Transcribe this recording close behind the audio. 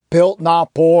Built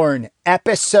Not Born,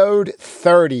 episode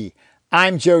 30.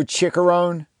 I'm Joe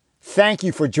Ciccarone. Thank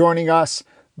you for joining us.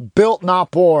 Built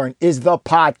Not Born is the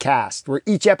podcast where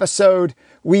each episode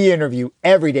we interview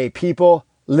everyday people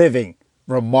living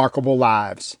remarkable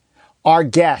lives. Our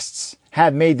guests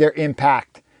have made their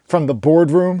impact from the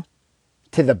boardroom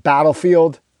to the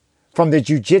battlefield, from the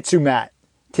jiu-jitsu mat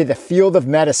to the field of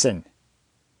medicine.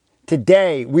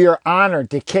 Today, we are honored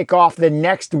to kick off the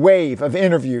next wave of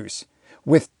interviews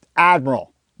with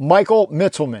Admiral Michael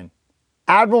Mittelman.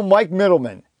 Admiral Mike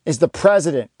Mittelman is the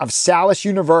president of Salus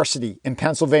University in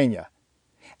Pennsylvania.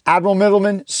 Admiral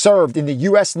Mittelman served in the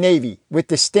U.S. Navy with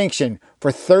distinction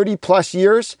for 30 plus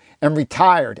years and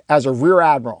retired as a Rear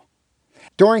Admiral.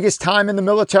 During his time in the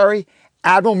military,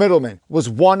 Admiral Mittelman was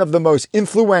one of the most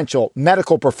influential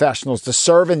medical professionals to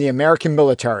serve in the American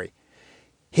military.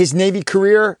 His Navy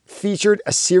career featured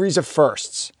a series of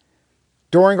firsts.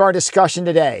 During our discussion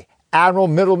today, Admiral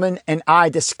Mittelman and I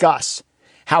discuss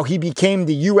how he became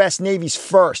the U.S. Navy's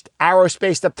first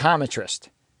aerospace optometrist,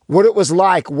 what it was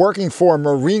like working for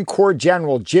Marine Corps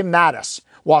General Jim Mattis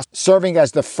while serving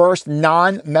as the first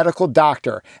non-medical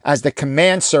doctor as the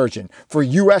command surgeon for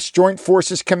U.S. Joint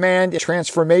Forces Command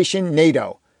Transformation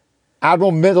NATO.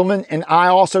 Admiral Mittelman and I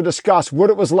also discuss what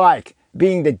it was like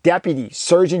being the Deputy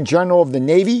Surgeon General of the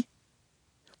Navy.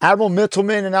 Admiral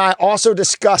Mittelman and I also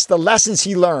discussed the lessons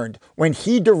he learned when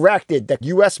he directed the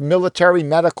U.S. military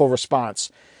medical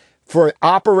response for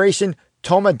Operation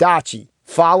Tomodachi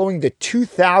following the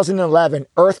 2011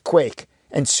 earthquake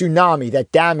and tsunami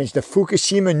that damaged the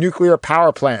Fukushima nuclear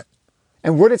power plant,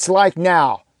 and what it's like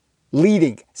now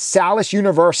leading Salus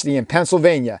University in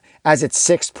Pennsylvania as its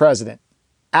sixth president.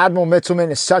 Admiral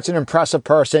Mittelman is such an impressive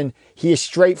person. He is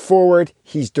straightforward,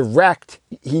 he's direct,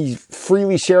 he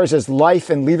freely shares his life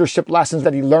and leadership lessons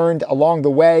that he learned along the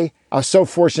way. I was so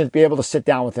fortunate to be able to sit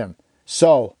down with him.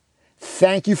 So,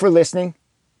 thank you for listening.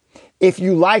 If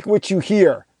you like what you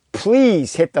hear,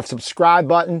 please hit the subscribe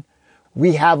button.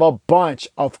 We have a bunch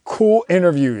of cool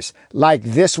interviews like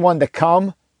this one to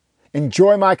come.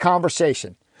 Enjoy my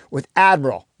conversation with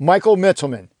Admiral Michael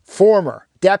Mittelman, former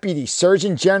Deputy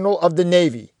Surgeon General of the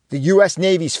Navy, the U.S.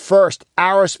 Navy's first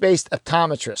aerospace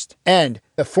optometrist, and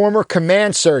the former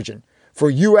command surgeon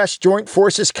for U.S. Joint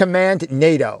Forces Command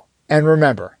NATO. And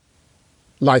remember,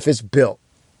 life is built,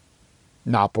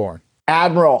 not born.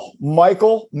 Admiral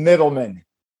Michael Mittelman,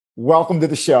 welcome to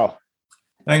the show.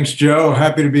 Thanks, Joe.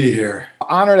 Happy to be here.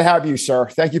 Honor to have you, sir.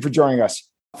 Thank you for joining us.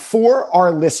 For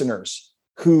our listeners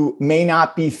who may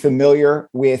not be familiar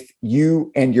with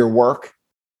you and your work,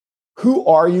 who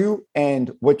are you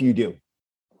and what do you do?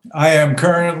 I am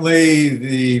currently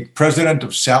the president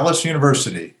of Salus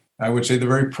University. I would say the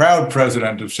very proud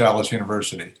president of Salus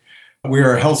University. We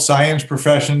are a health science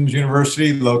professions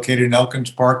university located in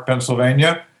Elkins Park,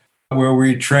 Pennsylvania, where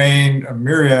we train a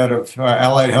myriad of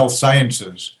allied health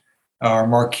sciences. Our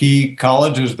marquee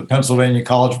college is the Pennsylvania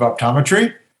College of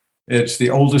Optometry. It's the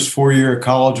oldest four-year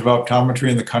college of optometry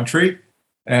in the country.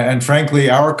 And frankly,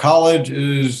 our college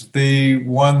is the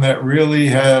one that really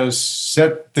has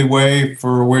set the way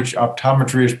for which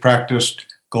optometry is practiced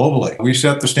globally. We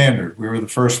set the standard. We were the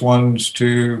first ones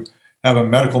to have a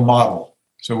medical model.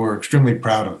 So we're extremely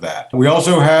proud of that. We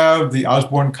also have the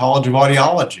Osborne College of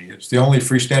Audiology. It's the only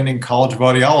freestanding college of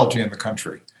audiology in the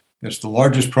country. It's the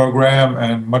largest program,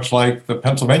 and much like the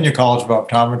Pennsylvania College of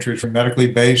Optometry, it's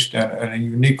medically based and a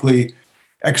uniquely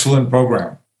excellent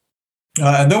program.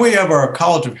 And then we have our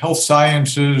College of Health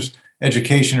Sciences,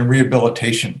 Education and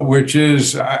Rehabilitation, which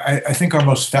is, I think, our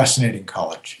most fascinating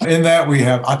college. In that, we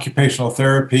have occupational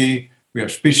therapy, we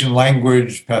have speech and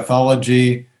language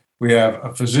pathology, we have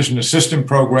a physician assistant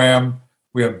program,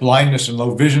 we have blindness and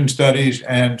low vision studies,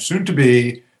 and soon to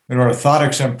be an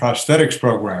orthotics and prosthetics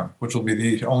program, which will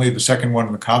be only the second one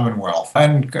in the Commonwealth.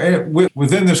 And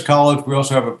within this college, we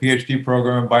also have a PhD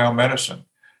program in biomedicine.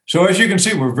 So as you can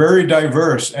see, we're very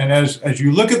diverse. And as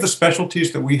you look at the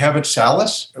specialties that we have at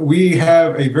Salus, we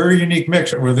have a very unique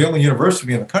mix. We're the only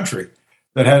university in the country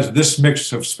that has this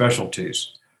mix of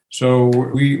specialties. So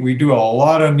we do a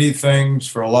lot of neat things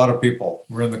for a lot of people.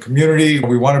 We're in the community.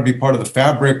 We want to be part of the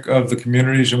fabric of the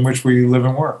communities in which we live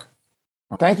and work.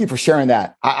 Thank you for sharing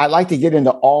that. I'd like to get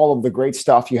into all of the great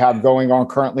stuff you have going on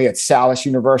currently at Salus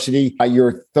University.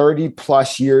 You're 30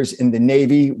 plus years in the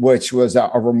Navy, which was a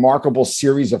remarkable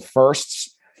series of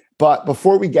firsts. But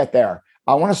before we get there,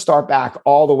 I want to start back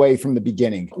all the way from the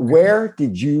beginning. Where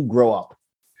did you grow up?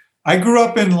 I grew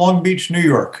up in Long Beach, New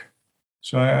York.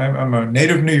 So I'm a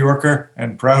native New Yorker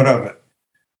and proud of it.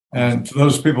 And for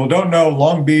those people who don't know,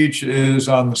 Long Beach is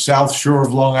on the south shore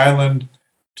of Long Island.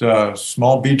 It's a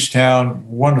small beach town,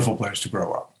 wonderful place to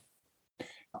grow up.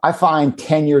 I find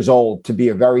 10 years old to be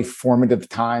a very formative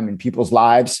time in people's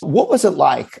lives. What was it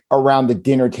like around the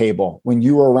dinner table when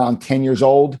you were around 10 years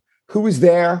old? Who was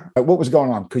there? What was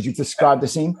going on? Could you describe the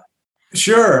scene?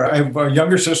 Sure. I have a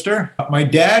younger sister. My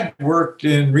dad worked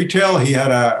in retail. He had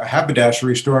a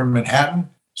haberdashery store in Manhattan.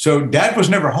 So dad was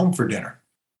never home for dinner.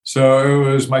 So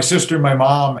it was my sister, my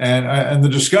mom, and the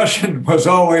discussion was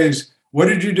always, what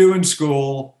did you do in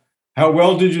school? How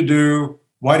well did you do?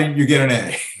 Why didn't you get an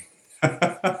A?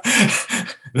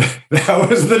 That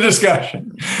was the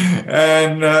discussion.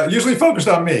 And usually focused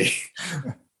on me.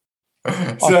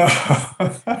 So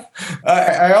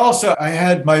I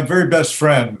had my very best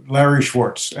friend, Larry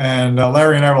Schwartz, and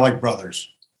Larry and I were like brothers.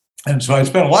 And so I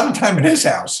spent a lot of time in his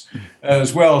house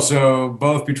as well. So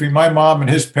both between my mom and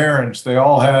his parents, they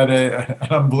all had an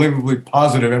unbelievably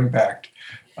positive impact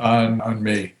on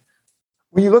me.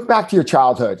 When you look back to your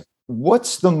childhood,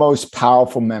 what's the most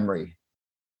powerful memory?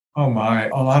 Oh my,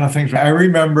 a lot of things. I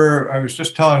remember, I was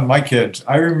just telling my kids,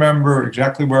 I remember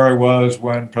exactly where I was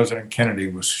when President Kennedy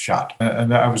was shot.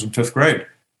 And I was in fifth grade.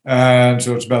 And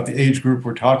so it's about the age group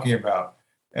we're talking about.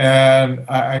 And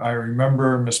I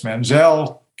remember Miss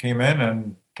Manziel came in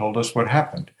and told us what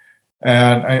happened.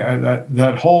 And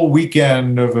that whole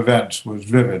weekend of events was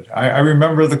vivid. I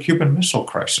remember the Cuban Missile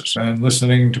Crisis and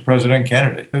listening to President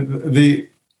Kennedy.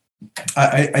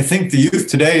 I think the youth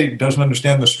today doesn't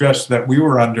understand the stress that we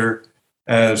were under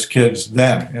as kids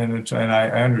then. And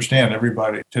I understand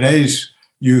everybody. Today's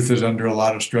youth is under a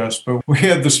lot of stress, but we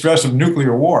had the stress of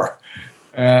nuclear war.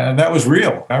 And that was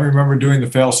real. I remember doing the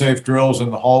fail-safe drills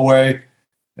in the hallway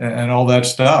and all that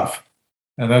stuff.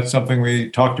 And that's something we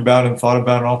talked about and thought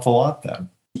about an awful lot then.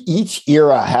 Each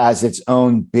era has its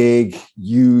own big,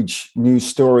 huge news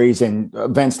stories and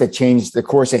events that changed the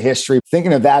course of history.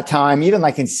 Thinking of that time, even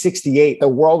like in 68, the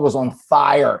world was on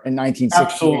fire in 1968.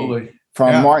 Absolutely.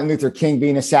 From Martin Luther King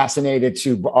being assassinated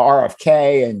to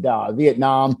RFK and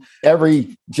Vietnam.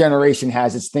 Every generation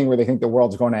has its thing where they think the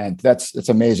world's going to end. That's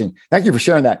amazing. Thank you for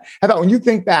sharing that. How about when you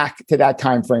think back to that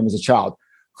time frame as a child,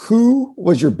 who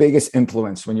was your biggest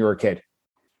influence when you were a kid?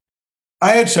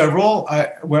 I had several.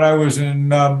 When I was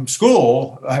in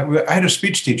school, I had a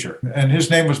speech teacher, and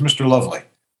his name was Mr. Lovely.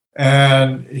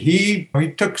 And he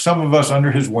took some of us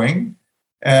under his wing,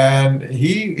 and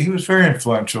he was very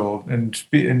influential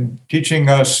in teaching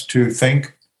us to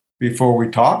think before we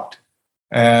talked,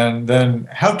 and then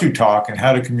how to talk and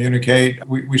how to communicate.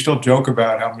 We still joke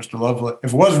about how Mr. Lovely,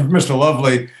 if it wasn't for Mr.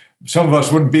 Lovely, some of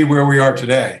us wouldn't be where we are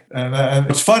today. And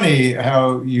it's funny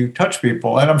how you touch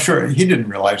people. And I'm sure he didn't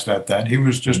realize that then. He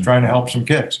was just trying to help some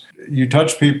kids. You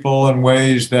touch people in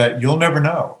ways that you'll never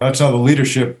know. That's another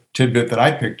leadership tidbit that I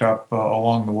picked up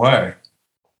along the way.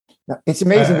 It's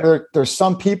amazing. There's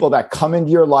some people that come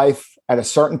into your life at a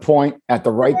certain point at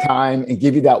the right time and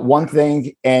give you that one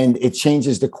thing, and it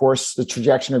changes the course, the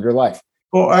trajectory of your life.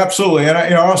 Well, absolutely. And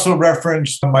I also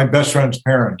referenced my best friend's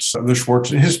parents, the Schwartz.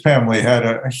 His family had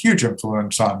a huge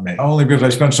influence on me, only because I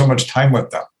spent so much time with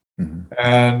them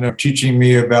and teaching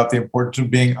me about the importance of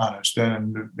being honest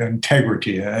and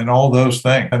integrity and all those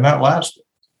things. And that lasted.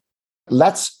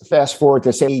 Let's fast forward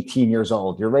to say 18 years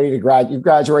old. You're ready to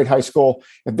graduate high school.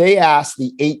 If they asked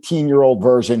the 18-year-old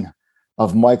version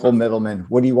of Michael Middleman,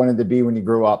 what he wanted to be when he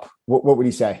grew up, what would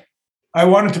he say? I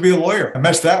wanted to be a lawyer. I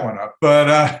messed that one up,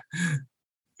 but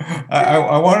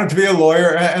I wanted to be a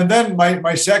lawyer. And then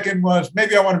my second was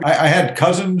I had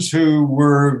cousins who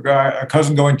were a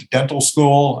cousin going to dental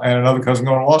school and another cousin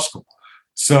going to law school.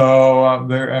 So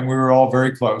and we were all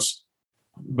very close.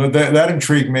 But that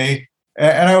intrigued me.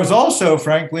 And I was also,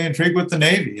 frankly, intrigued with the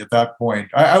Navy at that point.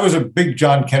 I was a big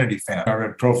John Kennedy fan. I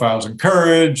read Profiles in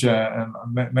Courage and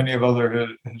many of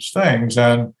other his things.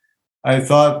 And I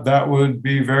thought that would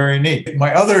be very neat.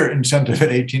 My other incentive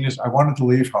at 18 is I wanted to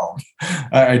leave home.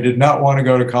 I did not want to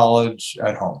go to college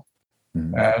at home.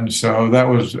 And so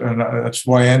that's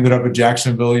why I ended up at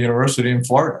Jacksonville University in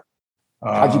Florida.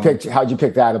 How'd you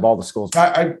pick that of all the schools?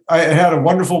 I had a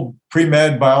wonderful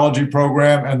pre-med biology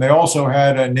program, and they also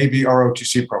had a Navy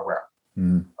ROTC program.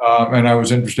 And I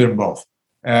was interested in both.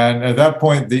 And at that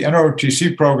point, the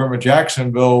NROTC program at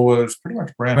Jacksonville was pretty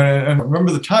much brand new. And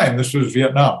remember the time, this was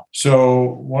Vietnam.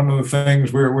 So one of the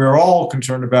things we were all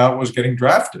concerned about was getting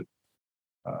drafted.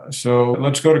 So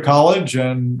let's go to college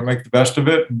and make the best of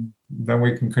it. And then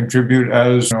we can contribute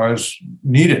as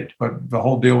needed. But the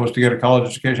whole deal was to get a college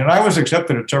education. I was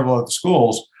accepted at several other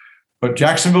schools, but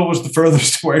Jacksonville was the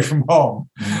furthest away from home.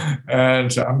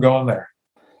 And so I'm going there.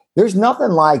 There's nothing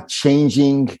like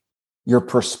changing your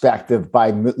perspective by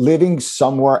living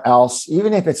somewhere else,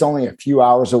 even if it's only a few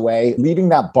hours away, leaving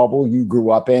that bubble you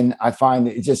grew up in. I find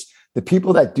it just the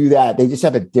people that do that, they just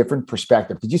have a different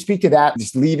perspective. Could you speak to that?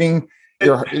 Just leaving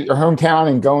your hometown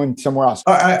and going somewhere else?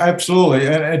 Absolutely.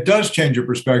 And it does change your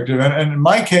perspective. And in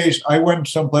my case, I went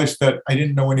someplace that I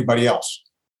didn't know anybody else.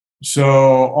 So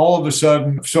all of a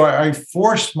sudden, I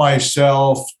forced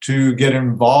myself to get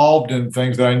involved in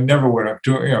things that I never would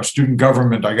have. Student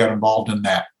government, I got involved in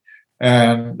that.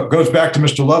 And it goes back to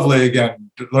Mr. Lovely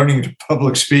again, learning to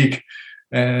public speak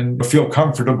and feel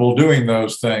comfortable doing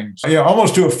those things.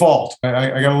 Almost to a fault. I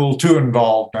got a little too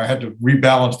involved. I had to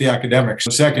rebalance the academics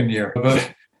the second year.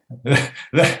 But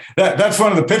that's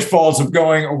one of the pitfalls of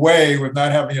going away with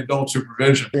not having adult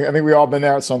supervision. I think we all been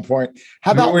there at some point.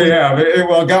 How about we have? It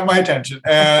got my attention,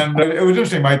 and it was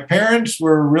interesting. My parents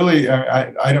were really.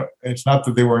 I don't. It's not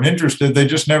that they weren't interested. They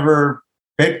just never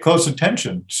paid close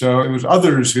attention. So it was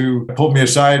others who pulled me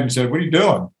aside and said, "What are you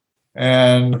doing?"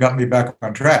 and got me back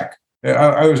on track.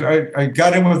 I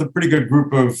got in with a pretty good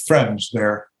group of friends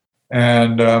there,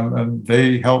 and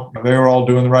they helped. They were all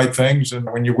doing the right things.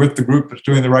 And when you're with the group that's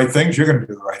doing the right things, you're going to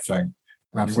do the right thing.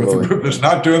 When you're with the group that's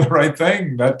not doing the right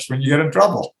thing, that's when you get in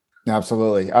trouble.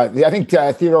 Absolutely. I think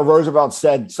Theodore Roosevelt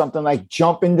said something like,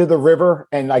 jump into the river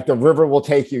and like the river will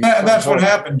take you. And that's what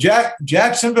happened.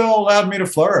 Jacksonville allowed me to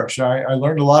flourish. I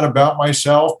learned a lot about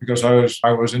myself because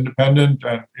I was independent,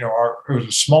 and it was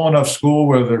a small enough school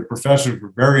where the professors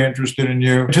were very interested in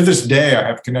you. To this day, I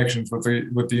have connections with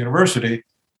the university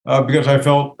because I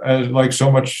felt as like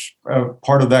so much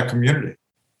part of that community.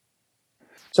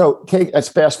 So let's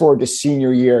fast forward to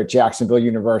senior year at Jacksonville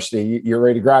University. You're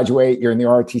ready to graduate. You're in the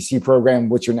ROTC program.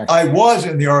 What's your next? I was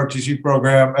in the ROTC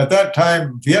program. At that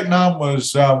time, Vietnam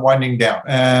was winding down.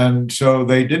 And so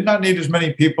they did not need as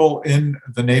many people in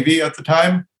the Navy at the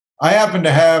time. I happened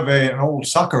to have an old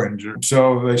soccer injury.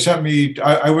 So they sent me,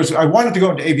 I wanted to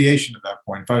go into aviation at that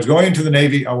point. If I was going into the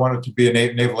Navy, I wanted to be a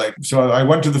naval aviator. So I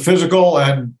went to the physical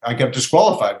and I got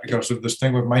disqualified because of this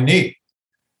thing with my knee.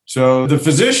 So the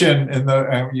physician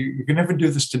you can never do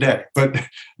this today, but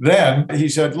then he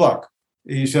said, look,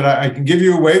 I can give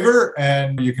you a waiver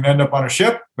and you can end up on a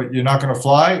ship, but you're not going to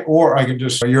fly, or I can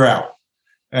you're out.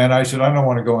 And I said, I don't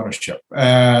want to go on a ship.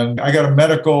 And I got a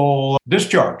medical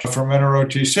discharge from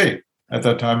NROTC at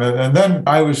that time. And then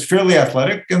I was fairly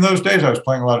athletic in those days. I was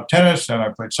playing a lot of tennis and I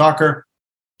played soccer.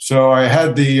 So I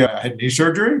had had knee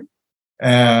surgery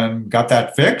and got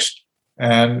that fixed.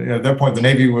 And at that point, the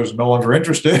Navy was no longer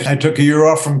interested. I took a year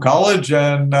off from college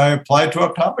and I applied to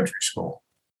optometry school.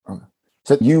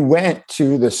 So you went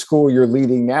to the school you're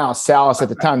leading now, Salus, at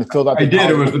the time, to fill out. I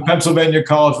did. It was the Pennsylvania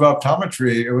College of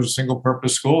Optometry. It was a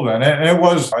single-purpose school then. And it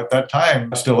was, at that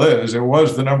time, still is, it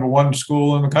was the number one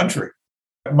school in the country.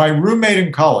 My roommate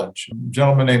in college, a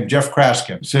gentleman named Jeff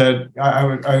Kraskin, said,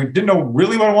 I didn't know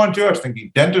really what I wanted to do. I was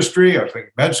thinking dentistry. I was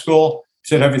thinking med school. He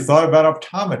said, have you thought about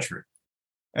optometry?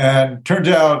 And turns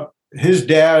out his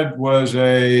dad was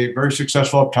a very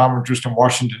successful optometrist in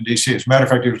Washington, D.C. As a matter of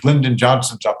fact, he was Lyndon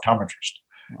Johnson's optometrist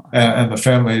and the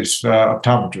family's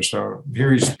optometrist. So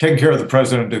here he's taking care of the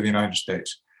president of the United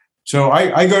States. So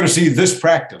I go to see this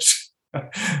practice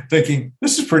thinking,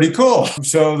 this is pretty cool.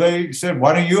 So they said,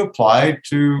 why don't you apply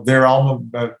to their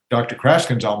Dr.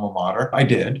 Kraskin's alma mater? I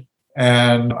did.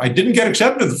 And I didn't get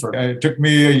accepted the first time. It took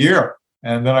me a year.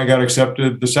 And then I got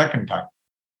accepted the second time.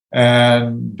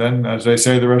 And then, as they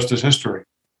say, the rest is history.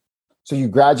 So you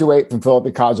graduate from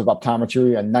Philadelphia College of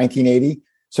Optometry in 1980.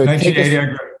 So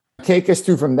 1980, take us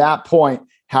through from that point.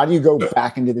 How do you go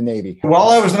back into the Navy? While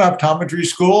I was in optometry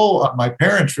school, my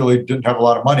parents really didn't have a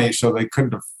lot of money, so they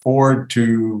couldn't afford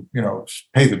to,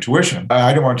 pay the tuition.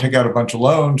 I didn't want to take out a bunch of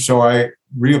loans, so I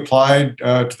reapplied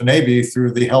to the Navy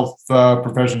through the Health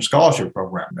Profession Scholarship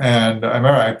Program. And I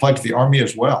remember I applied to the Army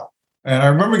as well. And I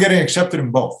remember getting accepted in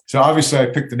both. So obviously I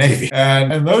picked the Navy.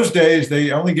 And in those days,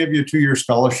 they only give you a 2-year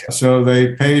scholarship. So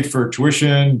they paid for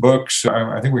tuition, books.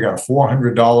 I think we got a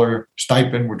 $400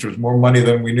 stipend, which was more money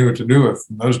than we knew what to do with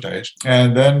in those days.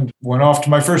 And then went off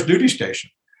to my first duty station.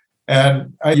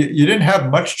 And you didn't have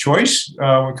much choice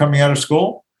when coming out of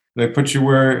school. They put you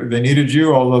where they needed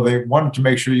you, although they wanted to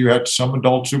make sure you had some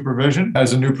adult supervision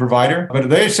as a new provider. But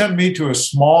they sent me to a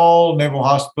small naval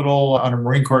hospital on a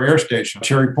Marine Corps Air Station,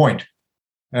 Cherry Point.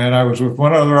 And I was with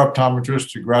one other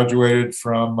optometrist who graduated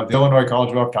from the Illinois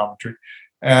College of Optometry.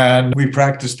 And we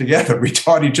practiced together. We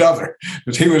taught each other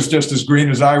because he was just as green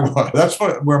as I was. That's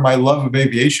where my love of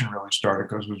aviation really started,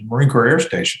 because it was Marine Corps Air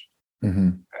Station.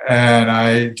 Mm-hmm. And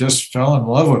I just fell in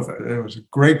love with it. It was a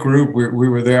great group. We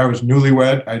were there. I was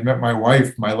newlywed. I'd met my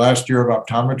wife my last year of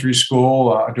optometry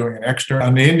school, doing an extern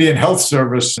on the Indian Health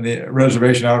Service in the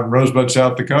reservation out in Rosebud,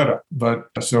 South Dakota. But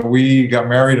so we got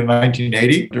married in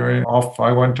 1980.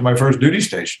 I went to my first duty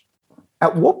station.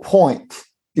 At what point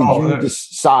did you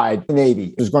decide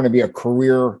Navy was going to be a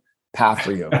career path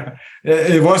for you?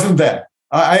 It wasn't that.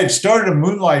 I had started a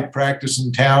moonlight practice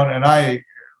in town, and I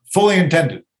fully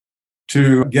intended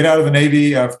to get out of the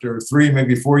Navy after 3,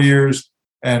 maybe 4 years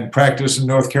and practice in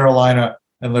North Carolina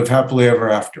and live happily ever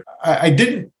after. I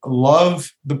didn't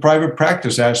love the private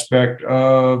practice aspect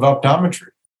of optometry.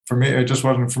 For me, it just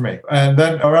wasn't for me. And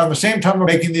then around the same time of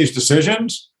making these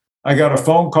decisions, I got a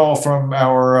phone call from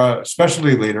our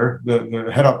specialty leader,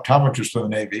 the head optometrist of the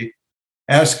Navy,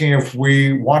 asking if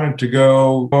we wanted to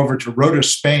go over to Rota,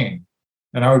 Spain,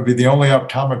 and I would be the only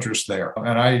optometrist there.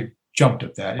 And I jumped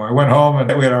at that. I went home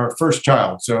and we had our first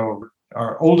child. So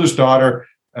our oldest daughter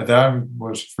at that time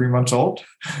was 3 months old.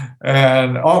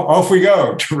 And off we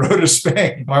go to Rota,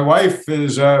 Spain. My wife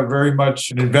is very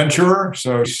much an adventurer,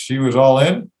 so she was all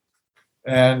in.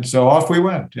 And so off we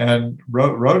went. And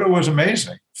Rota was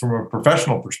amazing from a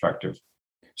professional perspective.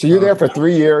 So you're there for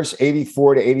 3 years,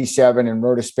 84 to 87 in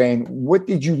Rota, Spain. What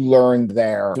did you learn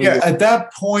there? Yeah, at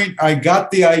that point, I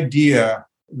got the idea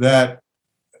that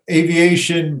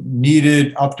aviation needed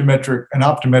an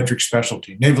optometric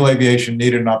specialty. Naval aviation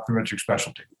needed an optometric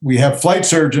specialty. We have flight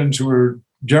surgeons who were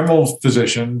general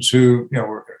physicians who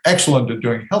were excellent at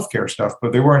doing healthcare stuff,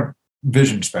 but they weren't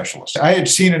vision specialists. I had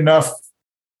seen enough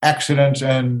accidents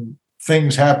and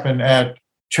things happen at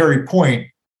Cherry Point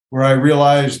where I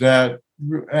realized that,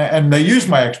 and they used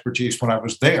my expertise when I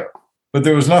was there, but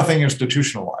there was nothing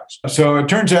institutionalized. So it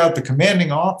turns out the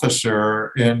commanding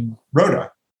officer in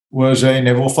Rota was a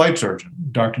naval flight surgeon,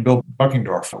 Dr. Bill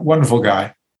Buckingdorf, a wonderful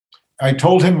guy. I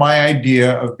told him my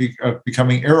idea of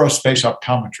becoming aerospace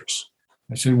optometrist.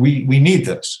 I said, we need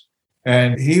this.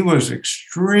 And he was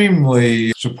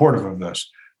extremely supportive of this.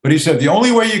 But he said, the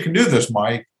only way you can do this,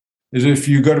 Mike, is if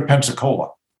you go to Pensacola,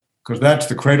 because that's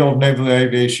the cradle of naval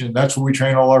aviation. That's where we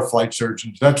train all our flight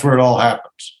surgeons. That's where it all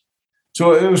happens.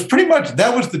 So it was pretty much,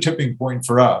 that was the tipping point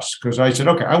for us, because I said,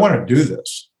 okay, I want to do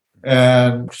this.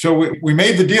 And so we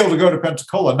made the deal to go to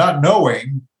Pensacola, not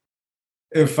knowing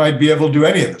if I'd be able to do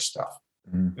any of this stuff.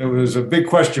 It was a big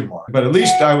question mark, but at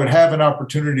least I would have an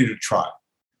opportunity to try.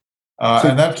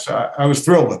 And I was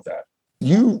thrilled with that.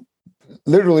 You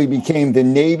literally became the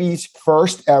Navy's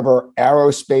first ever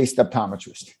aerospace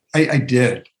optometrist. I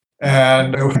did.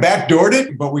 And backdoored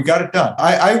it, but we got it done.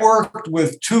 I worked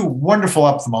with 2 wonderful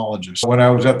ophthalmologists when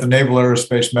I was at the Naval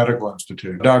Aerospace Medical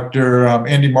Institute, Dr.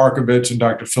 Andy Markovitz and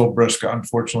Dr. Phil Briska.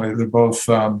 Unfortunately, they're both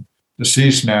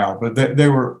deceased now, but they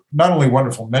were not only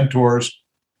wonderful mentors,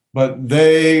 but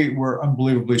they were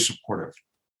unbelievably supportive.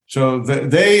 So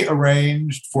they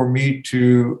arranged for me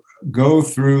to go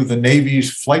through the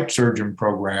Navy's flight surgeon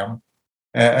program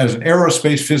as an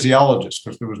aerospace physiologist,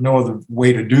 because there was no other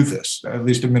way to do this, at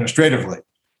least administratively.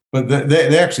 But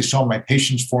they actually saw my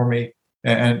patients for me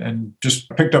and just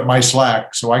picked up my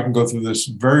slack so I can go through this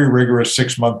very rigorous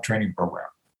 6-month training program.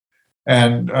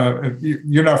 And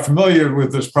you're not familiar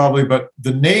with this probably, but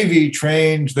the Navy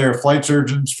trains their flight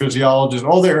surgeons, physiologists,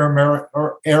 all their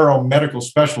aeromedical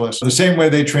specialists the same way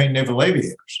they train naval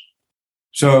aviators.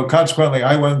 So consequently,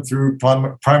 I went through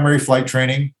primary flight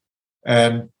training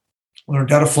and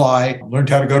learned how to fly, learned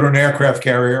how to go to an aircraft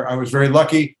carrier. I was very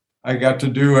lucky. I got to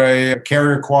do a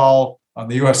carrier qual on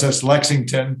the USS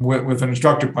Lexington with an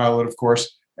instructor pilot, of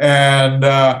course, and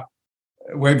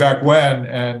way back when.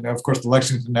 And of course, the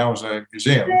Lexington now is a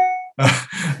museum.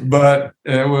 But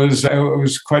it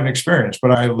was quite an experience.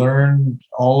 But I learned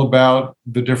all about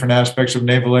the different aspects of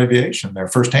naval aviation there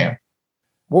firsthand.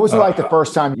 What was it like the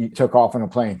first time you took off on a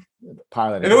plane?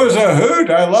 Pilot. It was a hoot.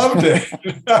 I loved it.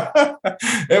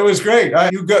 It was great.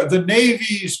 The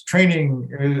Navy's training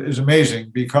is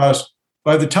amazing because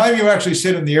by the time you actually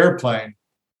sit in the airplane,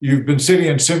 you've been sitting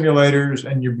in simulators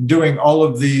and you've been doing all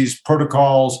of these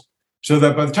protocols so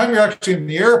that by the time you're actually in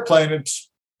the airplane, it's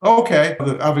okay.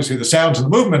 Obviously, the sounds and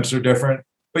the movements are different,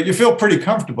 but you feel pretty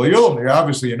comfortable. You're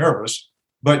nervous,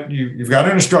 but you've got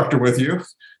an instructor with you.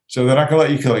 So they're not going to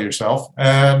let you kill yourself.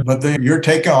 But you're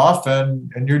taking off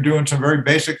and you're doing some very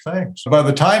basic things. So by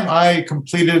the time I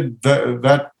completed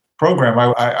that program,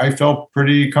 I felt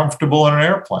pretty comfortable in an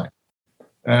airplane.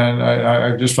 And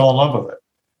I just fell in love with it.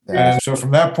 And so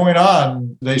from that point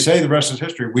on, they say the rest is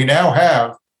history. We now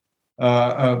have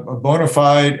a bona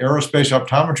fide aerospace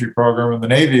optometry program in the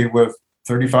Navy with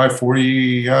 35,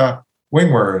 40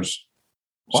 wing wearers.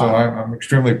 Wow. So I'm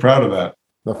extremely proud of that.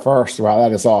 The first. Wow,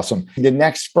 that is awesome. The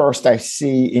next first I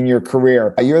see in your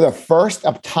career, you're the first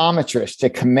optometrist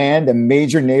to command a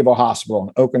major naval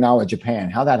hospital in Okinawa, Japan.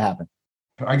 How'd that happen?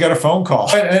 I got a phone call.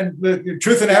 And the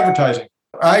truth in advertising,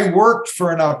 I worked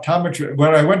for an optometrist.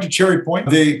 When I went to Cherry Point,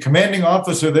 the commanding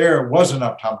officer there was an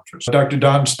optometrist, Dr.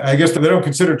 Don. I guess they don't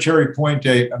consider Cherry Point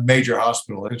a major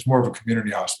hospital. It's more of a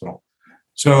community hospital.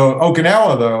 So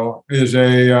Okinawa, though, is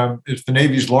it's the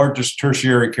Navy's largest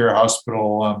tertiary care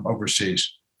hospital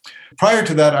overseas. Prior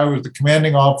to that, I was the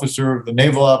commanding officer of the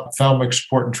Naval Ophthalmic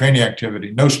Support and Training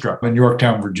Activity, NOSTRA, in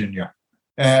Yorktown, Virginia.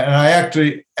 And I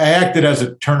acted as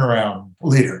a turnaround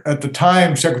leader. At the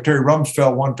time, Secretary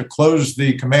Rumsfeld wanted to close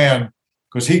the command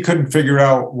because he couldn't figure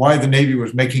out why the Navy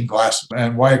was making glasses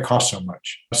and why it cost so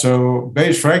much. So,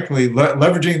 frankly,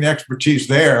 leveraging the expertise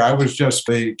there, I was just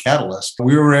the catalyst.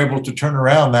 We were able to turn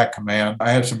around that command.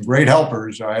 I had some great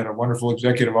helpers. I had a wonderful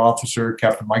executive officer,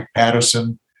 Captain Mike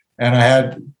Pattison, and I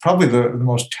had probably the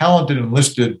most talented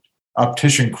enlisted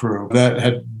optician crew that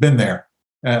had been there.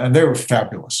 And they were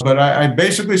fabulous. But I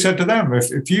basically said to them,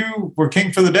 if you were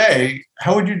king for the day,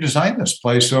 how would you design this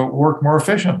place so it worked more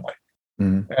efficiently?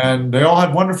 Mm-hmm. And they all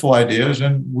had wonderful ideas,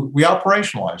 and we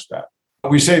operationalized that.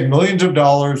 We saved millions of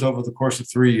dollars over the course of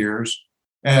 3 years.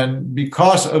 And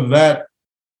because of that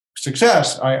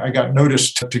success, I got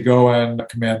noticed to go and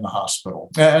command the hospital.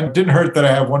 And it didn't hurt that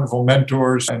I have wonderful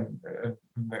mentors, and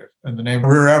the name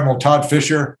Rear Admiral Todd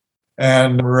Fisher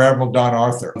and Rear Admiral Don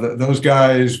Arthur. Those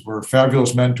guys were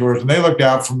fabulous mentors, and they looked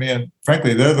out for me. And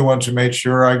frankly, they're the ones who made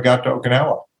sure I got to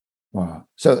Okinawa. Wow.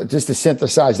 So just to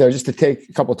synthesize there, just to take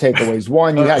a couple takeaways.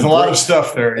 One, you had a lot of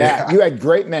stuff there. Yeah, you had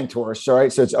great mentors,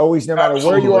 right? So it's always, no matter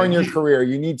where you are in your career,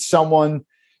 you need someone.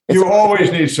 You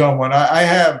always need someone.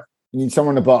 You need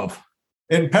someone above.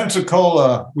 In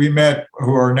Pensacola, we met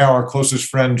who are now our closest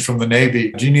friends from the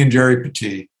Navy, Jeannie and Jerry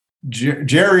Petit.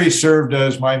 Jerry served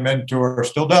as my mentor,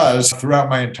 still does, throughout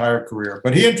my entire career.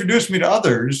 But he introduced me to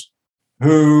others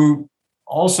who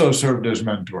also served as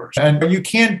mentors. And you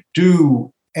can't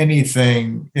do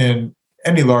anything in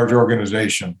any large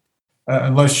organization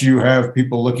unless you have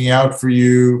people looking out for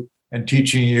you and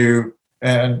teaching you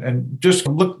and just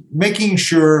making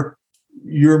sure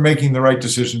you're making the right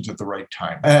decisions at the right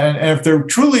time. And if they're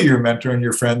truly your mentor and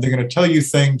your friend, they're going to tell you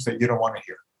things that you don't want to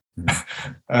hear.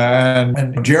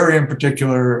 And Jerry in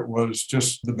particular was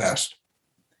just the best.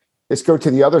 Let's go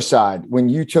to the other side. When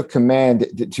you took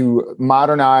command to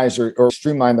modernize or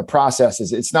streamline the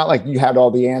processes, it's not like you had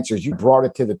all the answers. You brought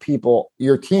it to the people,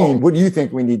 your team. What do you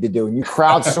think we need to do? And you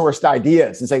crowdsourced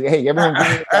ideas and say, hey, everyone.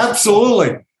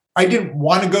 Absolutely. I didn't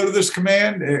want to go to this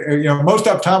command. Most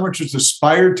optometrists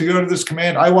aspired to go to this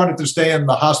command. I wanted to stay in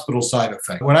the hospital side of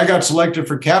things. When I got selected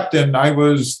for captain, I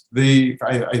believe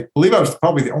I was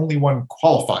probably the only one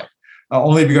qualified,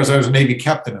 only because I was a Navy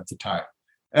captain at the time.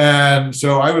 And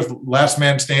so I was last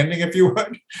man standing, if you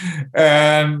would.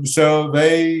 And so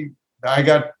I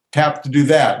got tapped to do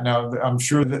that. Now, I'm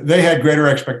sure that they had greater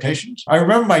expectations. I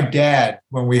remember my dad,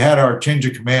 when we had our change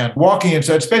of command, walking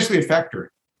inside, it's basically a factory.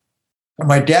 And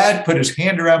my dad put his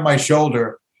hand around my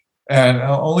shoulder, and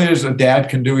only as a dad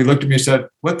can do, he looked at me and said,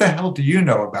 "What the hell do you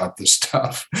know about this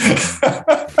stuff?"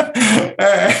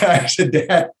 I said,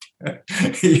 "Dad,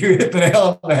 you hit the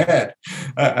nail on the head.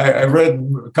 I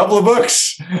read a couple of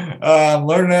books. I'm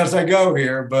learning as I go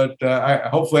here, but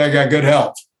hopefully I got good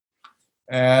help."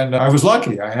 And I was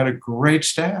lucky. I had a great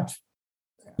staff.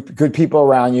 Good people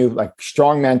around you, like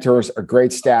strong mentors, a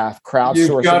great staff, crowdsourcing.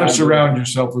 You've got to surround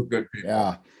yourself with good people.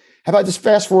 Yeah. How about just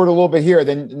fast forward a little bit here?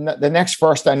 Then the next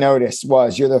first I noticed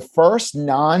was you're the first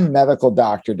non-medical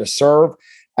doctor to serve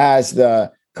as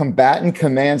the combatant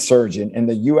command surgeon in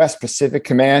the U.S. Pacific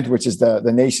Command, which is the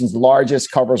nation's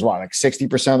largest, covers like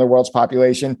 60% of the world's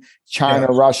population, China,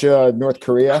 Russia, North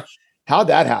Korea. How'd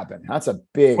that happen? That's a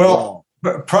big role.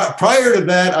 But prior to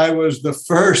that, I was the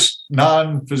first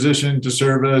non-physician to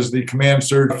serve as the command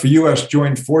surgeon for U.S.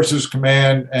 Joint Forces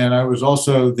Command, and I was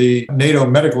also the NATO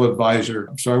medical advisor.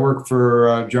 So I worked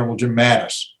for General Jim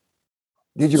Mattis.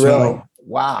 Did you really?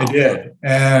 Wow. I did.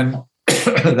 And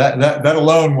that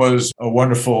alone was a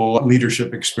wonderful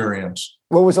leadership experience.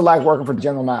 What was it like working for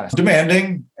General Mattis?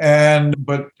 Demanding,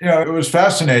 but it was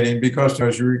fascinating because,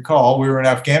 as you recall, we were in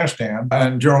Afghanistan,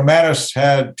 and General Mattis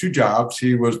had two jobs.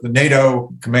 He was the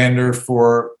NATO commander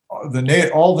for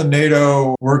all the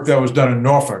NATO work that was done in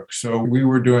Norfolk. So we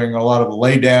were doing a lot of the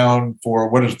laydown for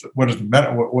what does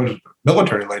the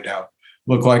military laydown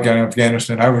look like in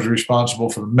Afghanistan. I was responsible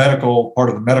for the medical part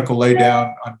of the medical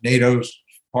laydown on NATO's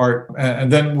part.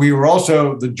 And then we were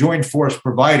also the joint force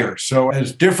provider. So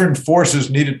as different forces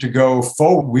needed to go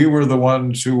forward, we were the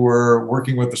ones who were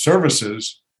working with the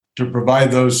services to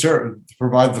provide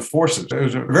the forces. It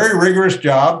was a very rigorous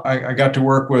job. I got to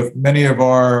work with many of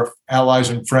our allies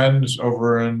and friends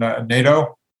over in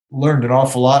NATO. learned an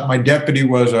awful lot. My deputy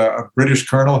was a British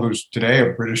colonel who's today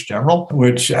a British general,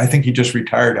 which I think he just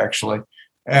retired, actually.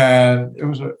 And it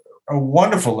was a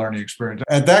wonderful learning experience.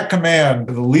 At that command,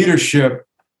 the leadership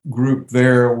group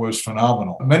there was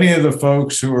phenomenal. Many of the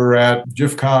folks who were at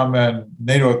GIFCOM and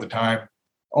NATO at the time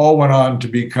all went on to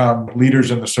become leaders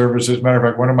in the service. As a matter of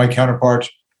fact, one of my counterparts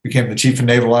became the chief of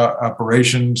naval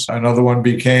operations. Another one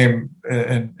became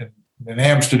in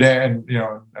Amsterdam,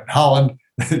 in Holland,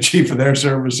 the chief of their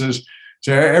services.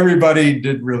 So everybody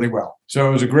did really well. So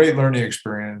it was a great learning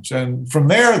experience. And from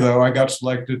there, though, I got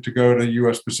selected to go to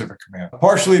U.S. Pacific Command,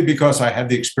 partially because I had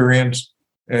the experience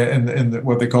in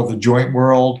what they call the joint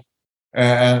world.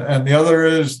 And the other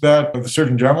is that the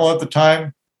Surgeon General at the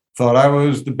time thought I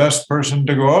was the best person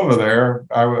to go over there.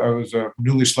 I was a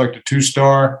newly selected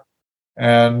 2-star,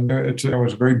 and it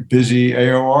was a very busy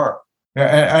AOR.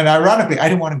 And ironically, I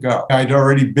didn't want to go. I'd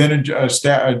already been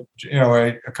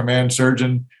a command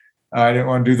surgeon. I didn't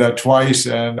want to do that twice.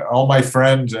 And all my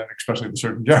friends, and especially the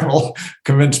Surgeon General,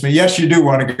 convinced me, yes, you do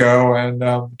want to go. And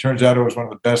it turns out it was one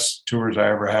of the best tours I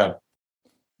ever had.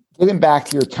 Getting back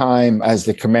to your time as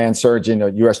the command surgeon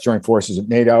of U.S. Joint Forces at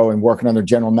NATO and working under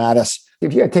General Mattis,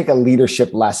 if you had to take a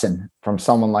leadership lesson from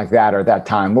someone like that or that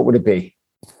time, what would it be?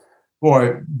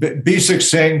 Boy, be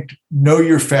succinct, know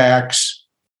your facts,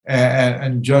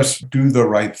 and just do the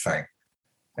right thing.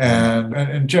 And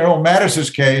in General Mattis's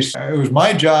case, it was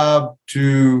my job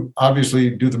to obviously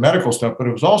do the medical stuff, but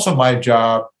it was also my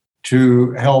job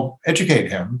to help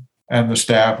educate him and the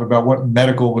staff about what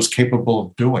medical was capable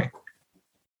of doing.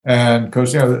 And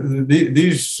because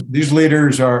these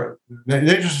leaders they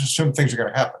just assume things are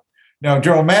going to happen. Now,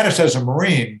 General Mattis, as a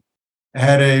Marine,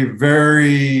 had a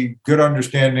very good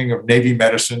understanding of Navy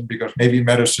medicine because Navy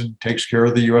medicine takes care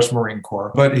of the U.S. Marine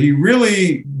Corps. But he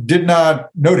really did not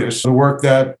notice the work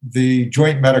that the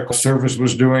Joint Medical Service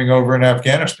was doing over in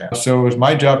Afghanistan. So it was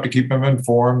my job to keep him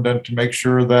informed and to make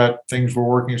sure that things were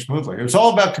working smoothly. It was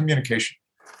all about communication.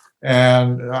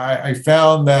 And I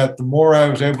found that the more I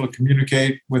was able to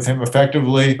communicate with him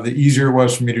effectively, the easier it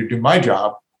was for me to do my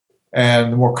job.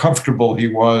 And the more comfortable he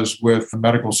was with the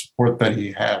medical support that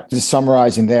he had. Just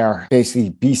summarizing there, basically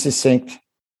be succinct,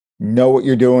 know what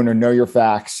you're doing or know your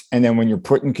facts. And then when you're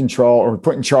put in control or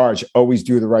put in charge, always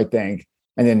do the right thing.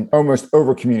 And then almost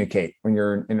over communicate when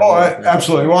you're in.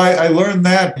 Absolutely. Well, I learned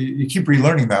that. You keep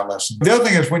relearning that lesson. The other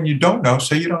thing is when you don't know,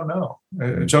 say you don't know.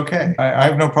 It's okay. I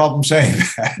have no problem saying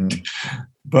that. Mm-hmm.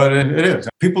 But it is.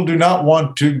 People do not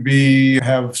want to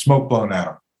have smoke blown at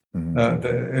them.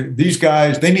 Mm-hmm. These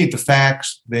guys, they need the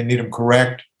facts, they need them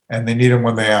correct, and they need them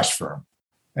when they ask for them.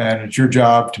 And it's your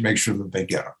job to make sure that they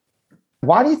get them.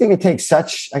 Why do you think it takes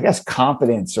such,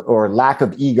 confidence or lack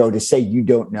of ego to say you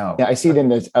don't know? I see it in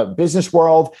the business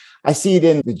world. I see it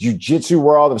in the jiu-jitsu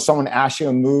world. If someone asks you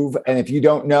a move, and if you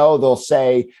don't know,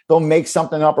 they'll make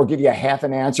something up or give you a half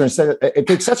an answer. It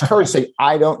takes such courage to say,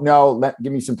 I don't know,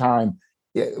 give me some time.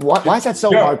 Why is that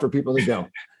so hard for people to do?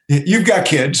 You've got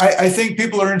kids. I think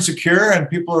people are insecure and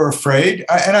people are afraid.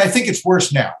 And I think it's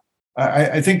worse now.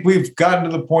 I think we've gotten to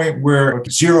the point where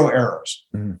zero errors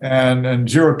and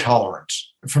zero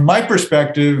tolerance. From my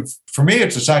perspective, for me,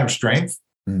 it's a sign of strength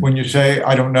when you say,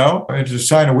 I don't know. It's a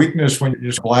sign of weakness when you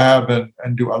just blab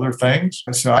and do other things.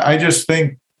 So I just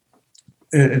think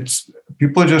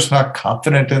people are just not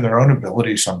confident in their own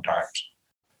abilities sometimes.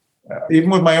 Even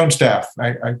with my own staff,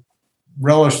 I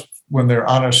relish when they're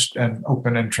honest and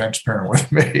open and transparent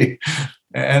with me.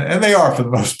 And they are for the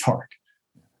most part.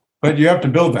 But you have to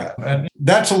build that. And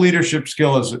that's a leadership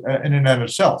skill in and of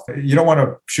itself. You don't want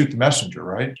to shoot the messenger,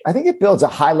 right? I think it builds a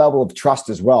high level of trust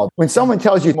as well. When someone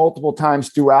tells you multiple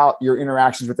times throughout your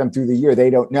interactions with them through the year,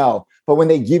 they don't know. But when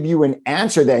they give you an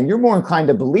answer, then you're more inclined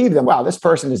to believe them. Wow, this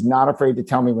person is not afraid to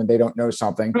tell me when they don't know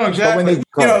something. No, exactly.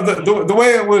 The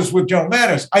way it was with General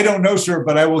Mattis, I don't know, sir,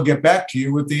 but I will get back to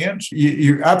you with the answer.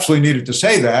 You absolutely needed to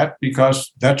say that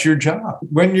because that's your job.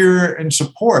 When you're in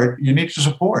support, you need to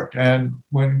support. And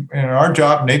when in our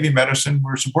job, Navy medicine,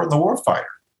 we're supporting the warfighter.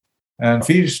 And if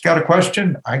he's got a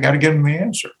question, I got to give him the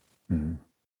answer. Mm-hmm.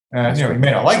 And he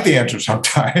may not like the answer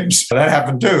sometimes. That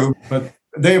happened too. But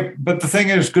the thing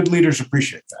is, good leaders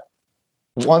appreciate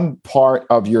that. One part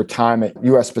of your time at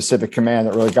U.S. Pacific Command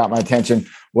that really got my attention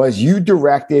was you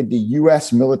directed the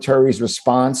U.S. military's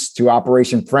response to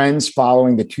Operation Friends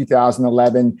following the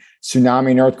 2011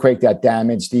 tsunami and earthquake that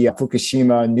damaged the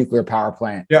Fukushima nuclear power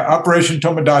plant. Yeah, Operation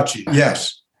Tomodachi.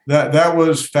 Yes, that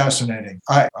was fascinating.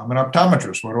 I'm an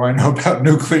optometrist. What do I know about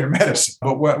nuclear medicine?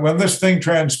 But when this thing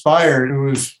transpired, it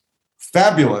was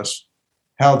fabulous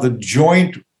how the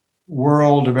joint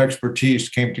world of expertise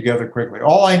came together quickly.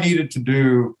 All I needed to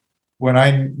do when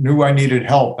I knew I needed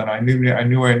help, and I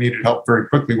knew I needed help very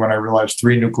quickly when I realized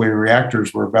 3 nuclear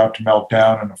reactors were about to melt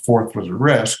down and a 4th was at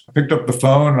risk. I picked up the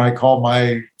phone and I called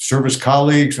my service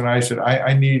colleagues and I said,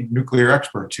 I need nuclear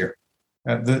experts here.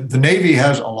 And the Navy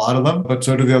has a lot of them, but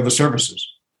so do the other services.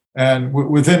 And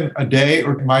within a day,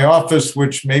 or my office,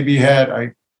 which maybe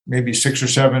had maybe 6 or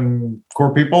 7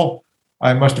 core people,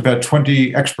 I must have had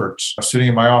 20 experts sitting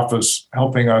in my office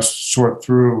helping us sort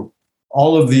through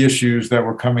all of the issues that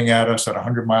were coming at us at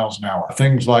 100 miles an hour.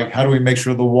 Things like, how do we make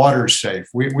sure the water's safe?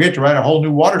 We had to write a whole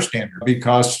new water standard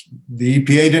because the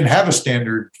EPA didn't have a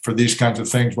standard for these kinds of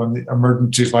things when the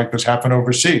emergencies like this happen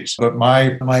overseas. But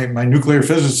my nuclear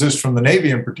physicist from the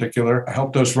Navy in particular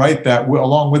helped us write that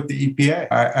along with the EPA.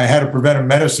 I had a preventive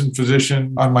medicine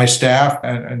physician on my staff,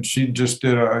 and she just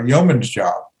did a yeoman's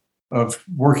job of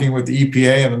working with the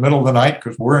EPA in the middle of the night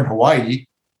because we're in Hawaii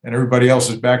and everybody else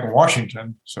is back in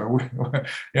Washington. So,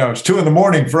 it's 2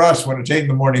 a.m. for us when it's 8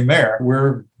 a.m. there.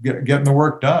 We're getting the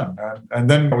work done. And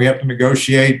then we have to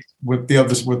negotiate with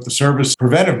the service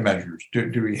preventive measures.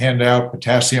 Do we hand out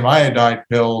potassium iodide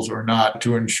pills or not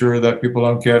to ensure that people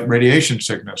don't get radiation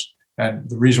sickness? And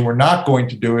the reason we're not going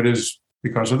to do it is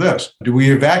because of this. Do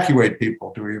we evacuate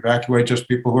people? Do we evacuate just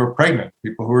people who are pregnant,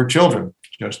 people who are children,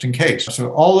 just in case?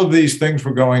 So all of these things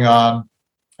were going on.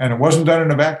 And it wasn't done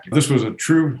in a vacuum. This was a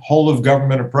true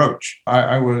whole-of-government approach.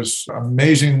 I was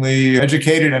amazingly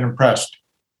educated and impressed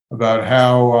about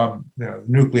how the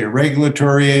Nuclear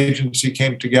Regulatory Agency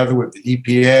came together with the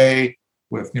EPA,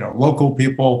 with local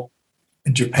people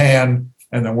in Japan,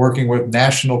 and then working with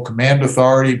National Command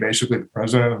Authority, basically the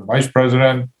president and the vice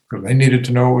president, because they needed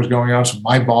to know what was going on. So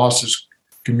my boss is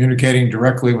communicating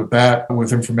directly with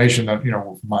information that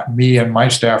me and my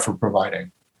staff were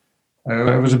providing.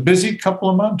 It was a busy couple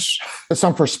of months.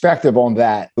 Some perspective on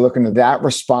that. Looking at that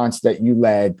response that you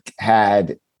led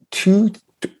had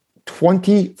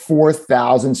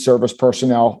 24,000 service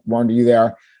personnel were under you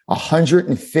there,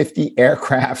 150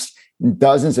 aircrafts, and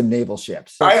dozens of naval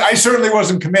ships. I certainly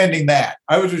wasn't commanding that.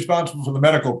 I was responsible for the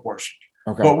medical portion.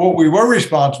 Okay. But what we were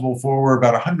responsible for were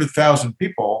about 100,000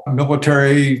 people,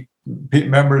 military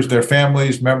members, their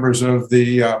families, members of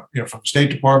the from the State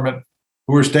Department,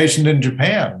 who were stationed in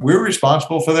Japan. We were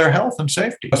responsible for their health and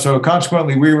safety. So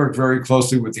consequently, we worked very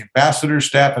closely with the ambassador's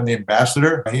staff and the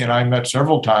ambassador. He and I met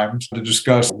several times to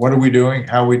discuss what are we doing,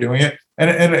 how are we doing it.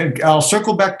 And I'll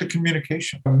circle back to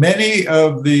communication. Many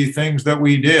of the things that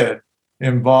we did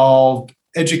involved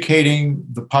educating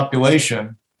the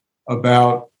population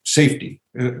about safety.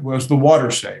 Was the water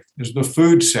safe? Is the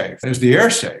food safe? Is the air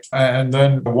safe? And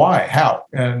then why? How?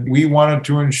 And we wanted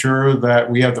to ensure that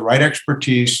we had the right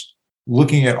expertise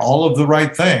looking at all of the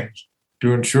right things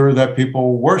to ensure that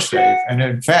people were safe. And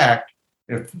in fact,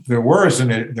 if there was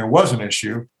an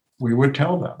issue, we would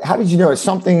tell them. How did you know it's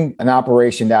an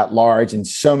operation that large and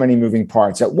so many moving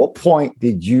parts? At what point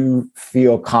did you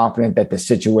feel confident that the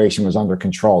situation was under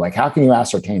control? Like, how can you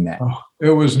ascertain that? Oh,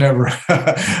 it was never.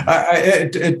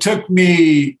 It took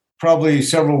me probably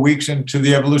several weeks into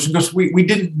the evolution because we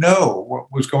didn't know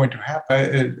what was going to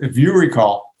happen. If you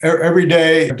recall, every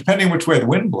day, depending which way the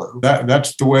wind blew,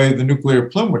 that's the way the nuclear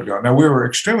plume would go. Now, we were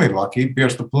extremely lucky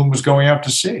because the plume was going out to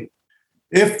sea.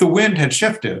 If the wind had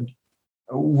shifted,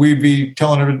 we'd be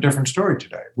telling a different story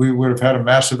today. We would have had a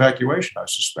mass evacuation, I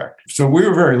suspect. So we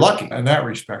were very lucky in that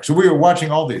respect. So we were watching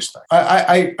all these things.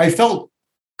 I felt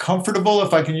comfortable,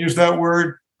 if I can use that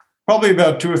word, probably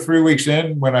about 2 or 3 weeks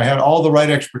in, when I had all the right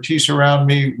expertise around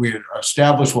me. We had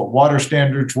established what water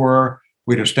standards were.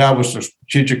 We'd established a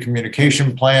strategic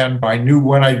communication plan. I knew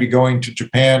when I'd be going to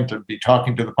Japan to be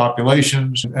talking to the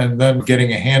populations and then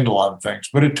getting a handle on things.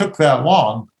 But it took that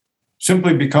long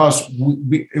simply because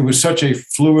it was such a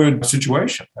fluid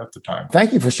situation at the time.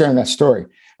 Thank you for sharing that story.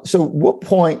 So what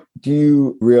point do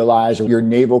you realize your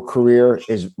naval career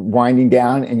is winding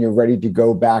down and you're ready to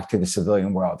go back to the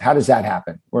civilian world? How does that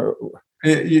happen?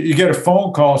 You get a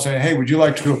phone call saying, hey, would you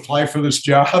like to apply for this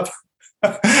job?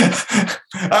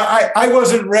 I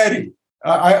wasn't ready.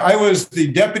 I was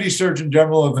the Deputy Surgeon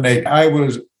General of the Navy. I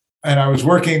was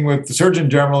working with the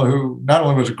Surgeon General, who not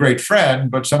only was a great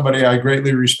friend, but somebody I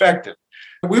greatly respected.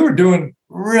 We were doing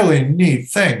really neat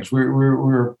things. We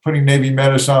were putting Navy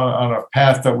medicine on a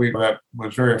path that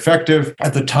was very effective.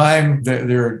 At the time,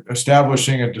 they're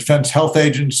establishing a defense health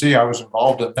agency. I was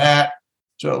involved in that.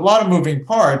 So a lot of moving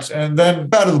parts. And then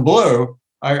out of the blue,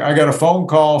 I got a phone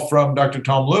call from Dr.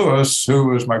 Tom Lewis, who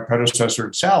was my predecessor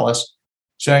at Salis,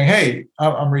 saying, hey,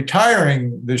 I'm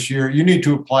retiring this year. You need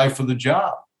to apply for the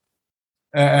job.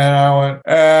 And I went,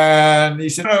 and he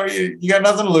said, no, you got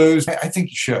nothing to lose. I think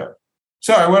you should.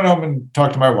 So I went home and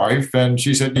talked to my wife, and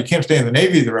she said, you can't stay in the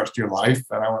Navy the rest of your life.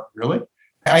 And I went, really?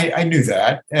 I knew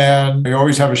that. And you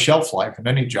always have a shelf life in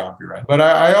any job you're in. But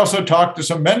I also talked to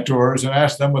some mentors and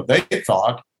asked them what they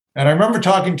thought. And I remember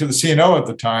talking to the CNO at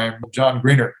the time, John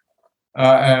Greener.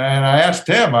 And I asked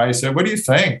him, I said, what do you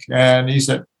think? And he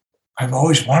said, I've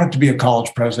always wanted to be a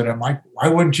college president. Why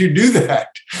wouldn't you do that?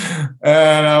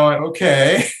 And I went,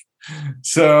 okay.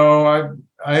 So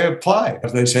I applied.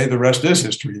 As they say, the rest is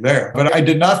history there. But I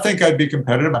did not think I'd be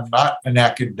competitive. I'm not an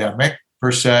academic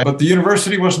per se, but the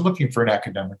university wasn't looking for an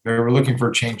academic. They were looking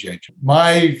for a change agent.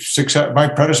 My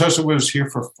predecessor was here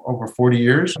for over 40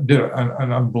 years, did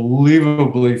an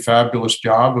unbelievably fabulous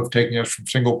job of taking us from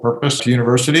single purpose to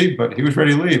university, but he was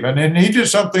ready to leave. And he did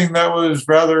something that was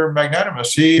rather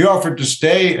magnanimous. He offered to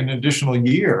stay an additional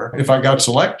year if I got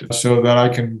selected so that I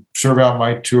can serve out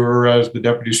my tour as the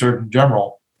Deputy Surgeon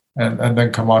General and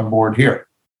then come on board here.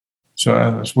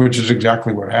 So, which is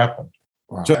exactly what happened.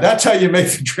 Wow. So that's how you make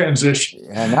the transition.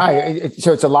 And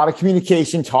so it's a lot of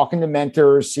communication, talking to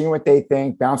mentors, seeing what they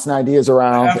think, bouncing ideas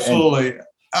around. Absolutely.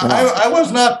 I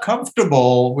was not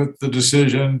comfortable with the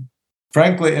decision,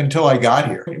 frankly, until I got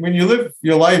here. When you live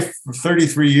your life for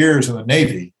 33 years in the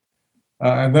Navy,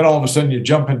 and then all of a sudden you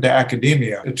jump into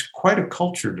academia, it's quite a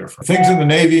culture difference. Things in the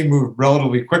Navy move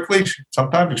relatively quickly,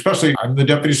 sometimes, especially I'm the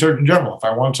Deputy Surgeon General. If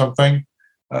I want something,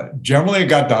 generally, it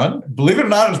got done. Believe it or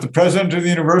not, as the president of the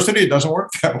university, it doesn't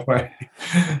work that way.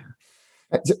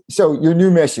 So your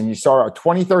new mission, you started in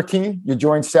 2013, you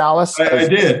joined Salus? I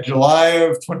did, July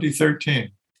of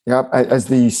 2013. Yep, as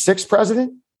the sixth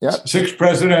president? Yep. Sixth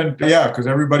president, yeah, because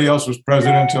everybody else was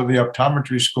president of the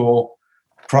optometry school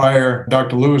prior.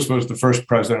 Dr. Lewis was the first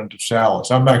president of Salus.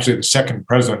 I'm actually the second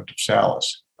president of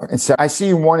Salus. And so I see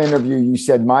in one interview, you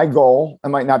said, my goal, it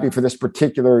might not be for this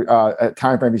particular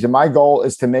time frame, you said, my goal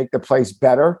is to make the place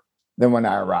better than when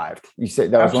I arrived. You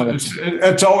said that was one of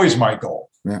it's always my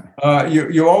goal. Yeah.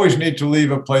 You always need to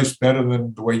leave a place better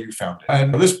than the way you found it.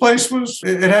 And this place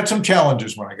it had some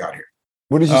challenges when I got here.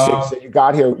 What did you say? So you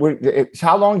got here.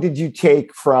 How long did you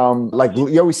take from, like,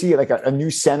 you always see like a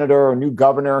new senator or a new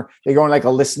governor, they go on like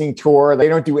a listening tour. They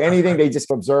don't do anything. They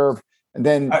just observe. And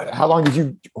then how long did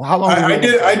you?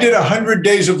 I did 100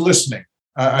 days of listening.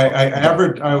 I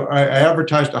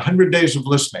advertised 100 days of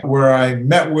listening where I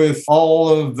met with all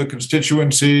of the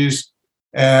constituencies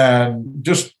and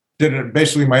just did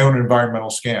basically my own environmental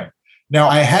scan. Now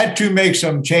I had to make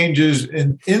some changes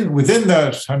within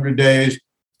those 100 days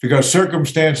because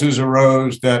circumstances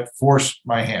arose that forced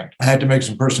my hand. I had to make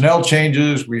some personnel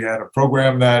changes. We had a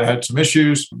program that had some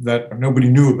issues that nobody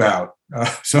knew about.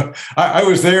 So I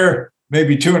was there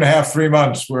maybe 2.5, 3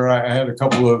 months where I had a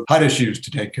couple of hot issues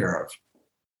to take care of.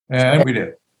 And we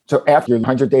did. So after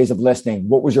 100 days of listening,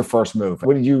 what was your first move?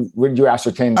 What did you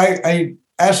ascertain? I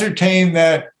ascertained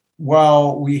that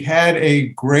while we had a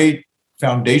great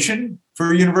foundation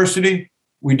for a university,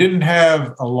 we didn't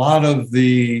have a lot of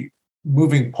the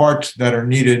moving parts that are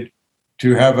needed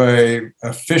to have a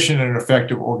efficient and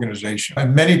effective organization.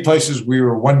 In many places, we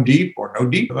were one deep or no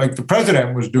deep. Like the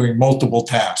president was doing multiple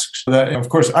tasks. Of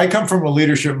course, I come from a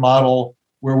leadership model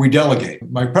where we delegate.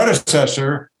 My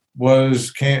predecessor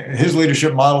his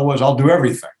leadership model was, I'll do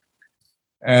everything.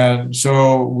 And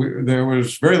so there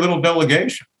was very little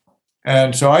delegation.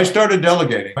 And so I started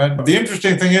delegating. And the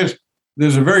interesting thing is,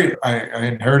 I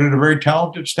inherited a very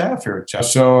talented staff here at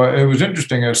Salus. So it was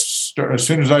interesting. As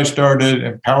soon as I started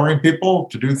empowering people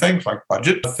to do things like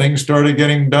budget, things started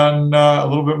getting done a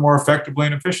little bit more effectively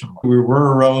and efficiently. We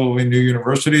were a relatively new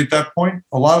university at that point.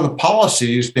 A lot of the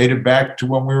policies dated back to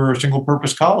when we were a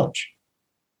single-purpose college.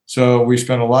 So we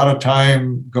spent a lot of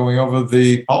time going over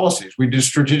the policies. We did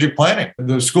strategic planning.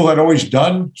 The school had always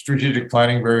done strategic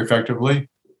planning very effectively,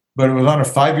 but it was on a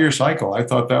 5-year cycle. I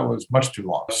thought that was much too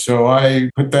long. So I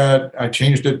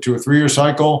changed it to a 3-year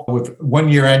cycle with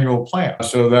 1-year annual plan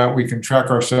so that we can track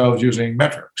ourselves using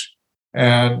metrics.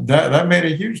 And that made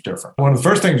a huge difference. One of the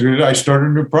first things we did, I started a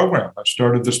new program. I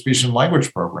started the speech and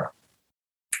language program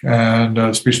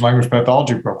and speech and language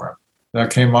pathology program. That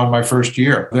came on my first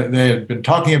year. They had been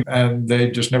talking and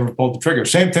they just never pulled the trigger.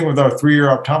 Same thing with our 3-year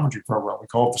optometry program. We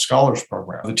call it the Scholars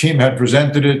Program. The team had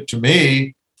presented it to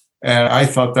me and I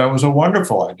thought that was a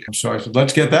wonderful idea. So I said,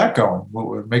 let's get that going.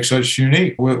 What makes us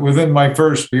unique? Within my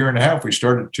first 1.5 years, we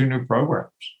started 2 new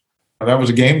programs. That was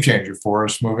a game changer for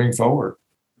us moving forward.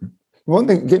 One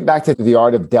thing, getting back to the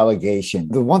art of delegation,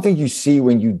 the one thing you see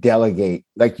when you delegate,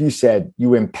 like you said,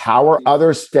 you empower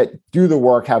others that do the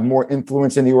work, have more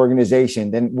influence in the organization.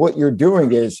 Then what you're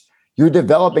doing is you're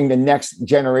developing the next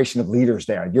generation of leaders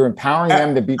there. You're empowering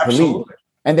them to lead.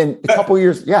 And then a couple of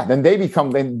years, then they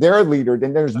become, then they're a leader.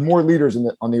 Then there's more leaders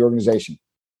on the organization.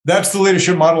 That's the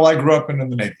leadership model I grew up in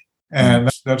the Navy. And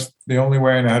that's the only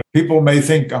way I know how to. People may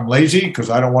think I'm lazy because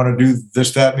I don't want to do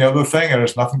this, that, and the other thing. It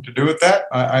has nothing to do with that.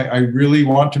 I really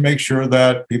want to make sure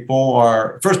that people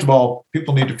are, first of all,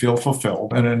 people need to feel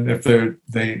fulfilled. And then if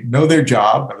they know their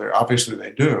job, obviously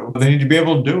they do, they need to be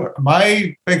able to do it.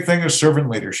 My big thing is servant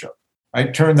leadership. I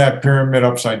turn that pyramid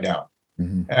upside down.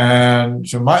 Mm-hmm. And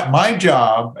so my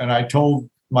job, and I told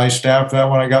my staff that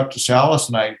when I got to Salis,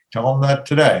 and I tell them that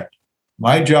today,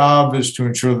 my job is to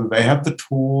ensure that they have the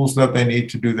tools that they need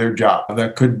to do their job.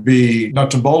 That could be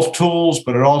nuts and bolts tools,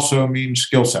 but it also means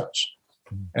skill sets.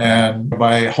 And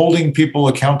by holding people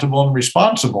accountable and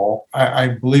responsible, I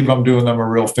believe I'm doing them a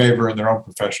real favor in their own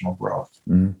professional growth.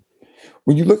 Mm-hmm.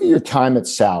 When you look at your time at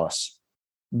Salis,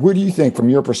 what do you think, from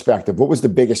your perspective, what was the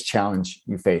biggest challenge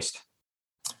you faced?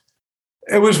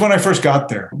 It was when I first got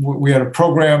there. We had a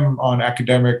program on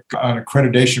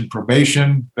accreditation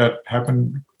probation that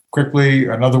happened quickly.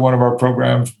 Another one of our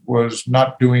programs was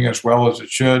not doing as well as it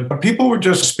should. But people were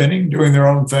just spinning, doing their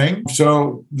own thing.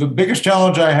 So the biggest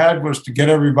challenge I had was to get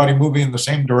everybody moving in the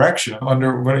same direction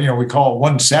under what we call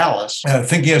one Salis,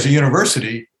 thinking as a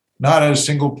university, not as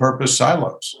single-purpose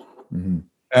silos. Mm-hmm.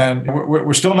 And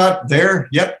we're still not there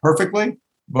yet perfectly,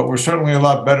 but we're certainly a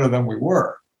lot better than we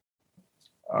were.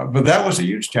 But that was a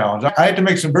huge challenge. I had to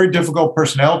make some very difficult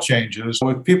personnel changes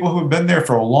with people who've been there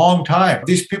for a long time.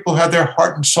 These people had their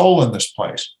heart and soul in this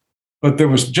place, but there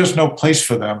was just no place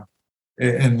for them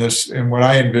in what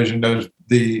I envisioned as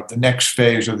the next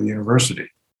phase of the university.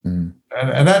 Mm.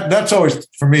 And that's always,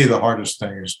 for me, the hardest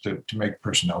thing is to make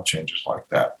personnel changes like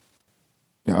that.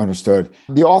 Yeah, understood.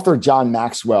 The author, John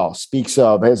Maxwell,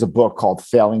 has a book called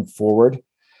Failing Forward.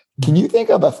 Can you think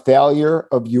of a failure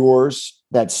of yours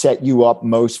that set you up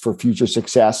most for future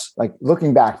success? Like,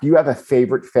 looking back, do you have a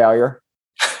favorite failure?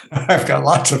 I've got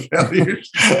lots of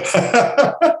failures.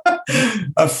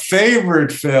 A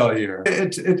favorite failure.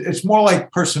 It's more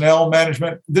like personnel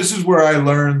management. This is where I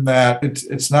learned that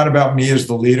it's not about me as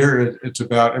the leader. It's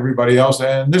about everybody else.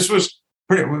 And this was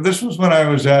when I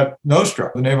was at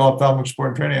NOSTRA, the Naval Ophthalmic Support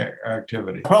and Training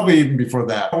Activity, probably even before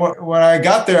that. When I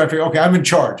got there, I figured, okay, I'm in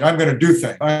charge. I'm going to do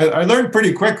things. I learned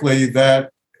pretty quickly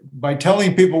that by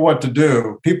telling people what to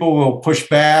do, people will push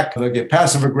back, they'll get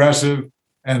passive aggressive,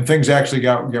 and things actually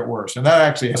get worse. And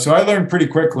so I learned pretty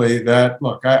quickly that,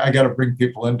 look, I got to bring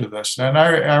people into this. And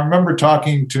I remember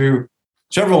talking to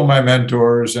several of my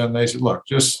mentors, and they said, look,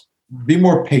 just be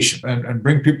more patient and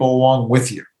bring people along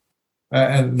with you.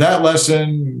 And that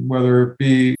lesson, whether it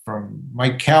be from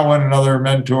Mike Cowan, another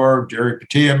mentor, Jerry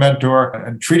Patia, mentor,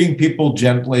 and treating people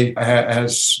gently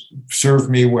has served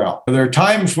me well. There are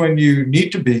times when you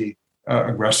need to be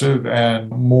aggressive and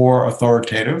more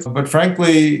authoritative, but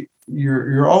frankly,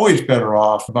 you're always better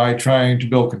off by trying to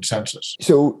build consensus.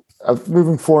 So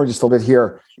moving forward just a little bit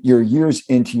here, you're years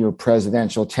into your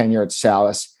presidential tenure at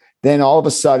Salis. Then all of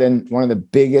a sudden, one of the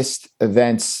biggest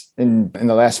events in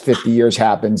the last 50 years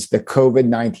happens, the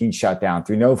COVID-19 shutdown,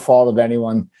 through no fault of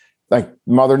anyone. Like,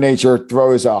 Mother Nature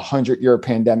throws a 100-year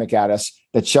pandemic at us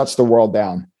that shuts the world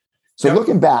down. So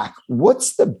Looking back,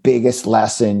 what's the biggest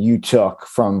lesson you took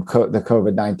from the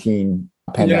COVID-19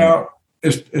 pandemic?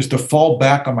 Is to fall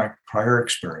back on my prior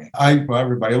experience. A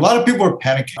lot of people are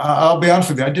panicking. I'll be honest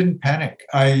with you, I didn't panic.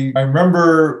 I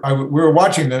remember we were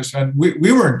watching this, and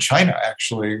we were in China,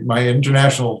 actually, my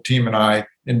international team and I,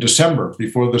 in December,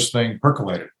 before this thing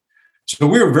percolated. So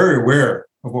we were very aware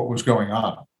of what was going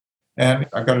on. And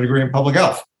I got a degree in public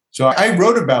health. So I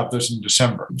wrote about this in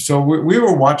December. So we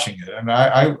were watching it, and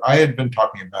I had been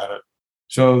talking about it.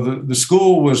 So the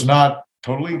school was not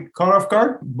totally caught off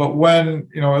guard. But when,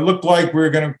 it looked like we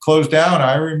were going to close down,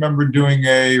 I remember doing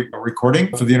a recording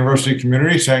for the university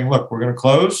community saying, look, we're going to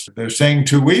close. They're saying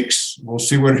 2 weeks. We'll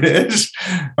see what it is.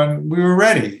 And we were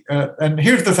ready. And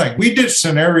here's the thing. We did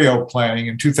scenario planning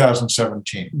in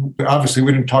 2017. Obviously,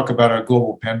 we didn't talk about a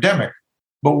global pandemic.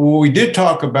 But what we did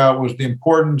talk about was the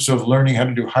importance of learning how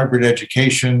to do hybrid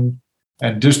education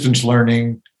and distance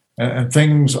learning and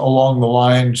things along the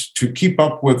lines to keep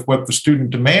up with what the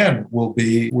student demand will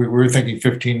be. We were thinking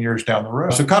 15 years down the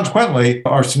road. So consequently,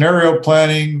 our scenario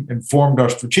planning informed our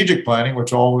strategic planning,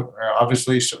 which all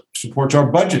obviously supports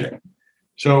our budgeting.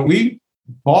 So we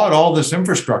bought all this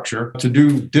infrastructure to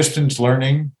do distance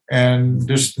learning and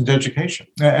distance education.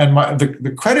 And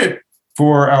the credit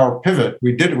for our pivot,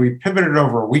 we pivoted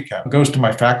over a weekend, goes to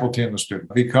my faculty and the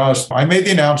students, because I made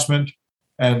the announcement,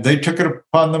 and they took it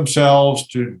upon themselves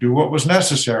to do what was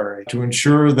necessary to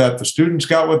ensure that the students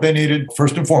got what they needed,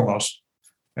 first and foremost.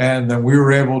 And then we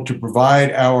were able to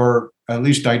provide our at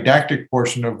least didactic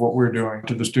portion of what we're doing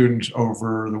to the students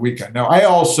over the weekend. Now, I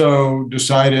also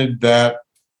decided that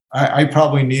I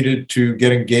probably needed to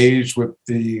get engaged with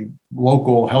the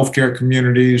local healthcare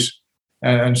communities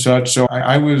and such. So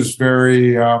I was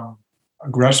very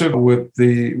aggressive with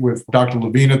Dr.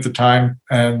 Levine at the time,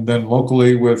 and then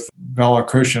locally with Bella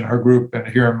Cush and her group and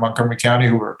here in Montgomery County,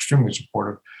 who were extremely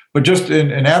supportive. But just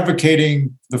in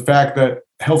advocating the fact that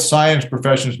health science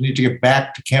professionals need to get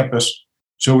back to campus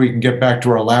so we can get back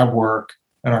to our lab work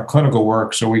and our clinical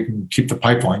work so we can keep the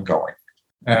pipeline going.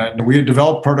 And we had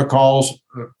developed protocols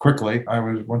quickly. I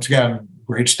was, once again,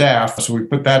 great staff. So we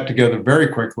put that together very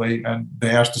quickly, and they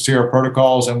asked to see our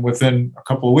protocols. And within a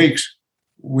couple of weeks,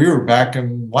 we were back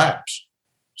in labs.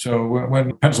 So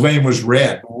when Pennsylvania was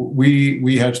red,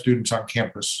 we had students on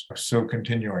campus, so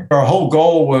continuing. Our whole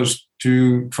goal was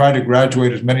to try to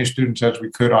graduate as many students as we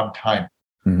could on time.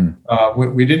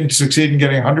 Mm-hmm. We didn't succeed in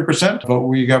getting 100%, but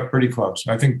we got pretty close.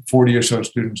 I think 40 or so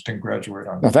students didn't graduate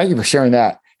on time. Well, thank you for sharing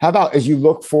that. How about as you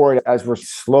look forward, as we're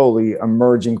slowly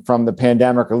emerging from the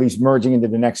pandemic, or at leleast merging into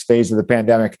the next phase of the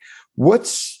pandemic,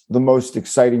 what's the most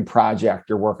exciting project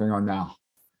you're working on now?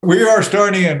 We are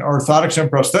starting an orthotics and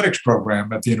prosthetics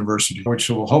program at the university, which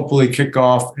will hopefully kick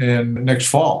off in next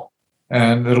fall.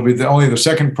 And it'll be only the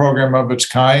second program of its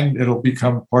kind. It'll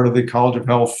become part of the College of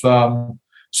Health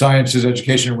Sciences,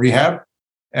 Education, and Rehab.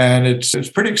 And it's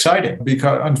pretty exciting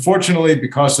because, unfortunately,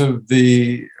 because of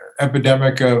the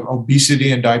epidemic of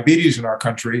obesity and diabetes in our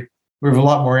country, we have a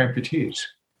lot more amputees.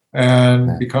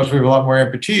 And because we have a lot more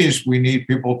amputees, we need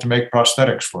people to make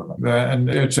prosthetics for them. And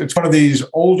it's one of these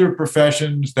older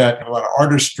professions that have a lot of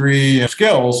artistry and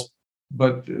skills,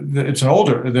 but it's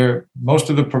most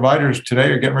of the providers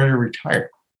today are getting ready to retire.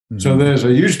 Mm-hmm. So there's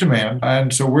a huge demand.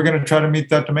 And so we're going to try to meet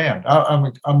that demand.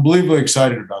 I'm unbelievably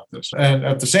excited about this. And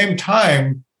at the same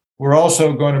time, we're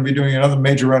also going to be doing another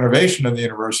major renovation in the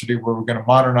university where we're going to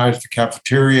modernize the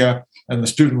cafeteria and the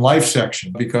student life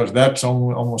section, because that's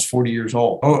almost 40 years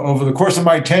old. Over the course of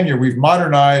my tenure, we've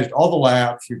modernized all the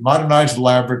labs, we've modernized the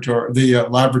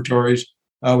laboratories,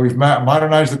 we've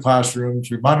modernized the classrooms,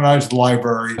 we've modernized the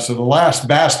library. So the last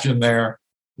bastion there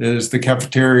is the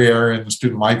cafeteria area and the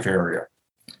student life area.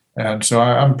 And so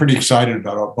I'm pretty excited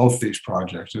about both these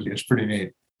projects. It's pretty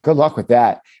neat. Good luck with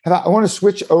that. And I want to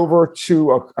switch over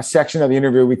to a section of the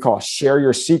interview we call Share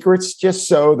Your Secrets, just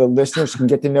so the listeners can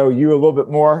get to know you a little bit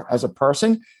more as a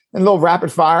person. And a little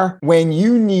rapid fire. When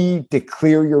you need to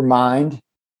clear your mind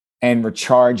and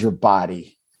recharge your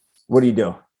body, what do you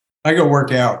do? I go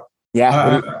work out.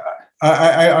 Yeah.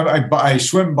 I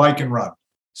swim, bike, and run.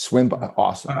 Swim,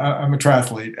 awesome. I'm a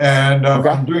triathlete, and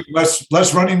I'm doing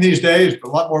less running these days, but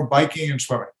a lot more biking and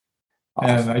swimming.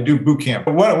 Awesome. And I do boot camp.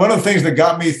 One of the things that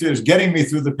getting me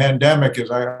through the pandemic is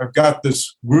I've got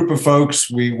this group of folks.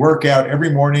 We work out every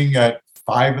morning at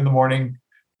 5 a.m.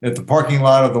 at the parking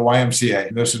lot of the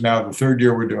YMCA. This is now the third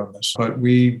year we're doing this, but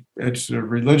it's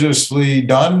religiously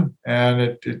done, and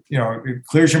it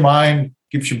clears your mind,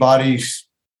 keeps your body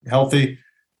healthy.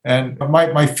 And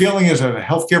my feeling is, as a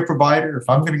healthcare provider, if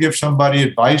I'm going to give somebody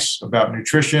advice about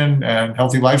nutrition and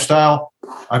healthy lifestyle,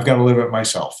 I've got to live it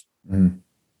myself. Mm.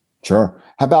 Sure.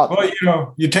 How about?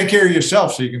 Well, you take care of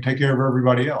yourself so you can take care of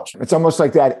everybody else. It's almost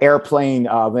like that airplane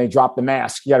when they drop the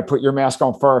mask. You got to put your mask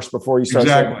on first before you start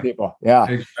saving people. Yeah,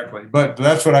 exactly. But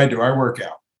that's what I do. I work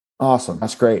out. Awesome.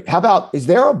 That's great. How about, is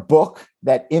there a book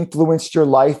that influenced your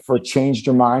life or changed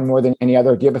your mind more than any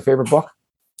other? Do you have a favorite book?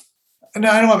 No,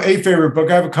 I don't have a favorite book.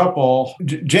 I have a couple.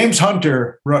 James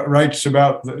Hunter writes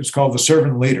about, it's called The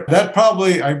Servant Leader. That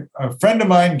probably, a friend of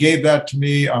mine gave that to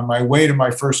me on my way to my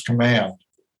first command.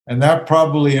 And that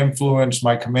probably influenced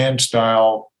my command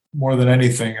style more than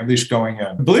anything, at least going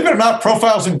in. Believe it or not,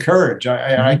 Profiles in Courage.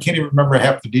 I can't even remember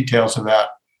half the details of that.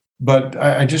 But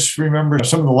I just remember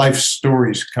some of the life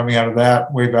stories coming out of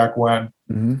that way back when.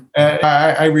 Mm-hmm. And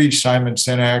I read Simon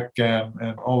Sinek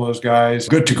and all those guys,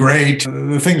 Good to Great,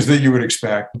 the things that you would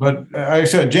expect. But I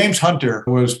said, James Hunter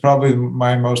was probably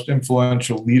my most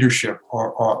influential leadership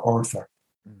author.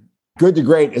 Good to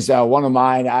Great is one of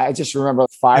mine. I just remember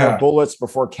fire bullets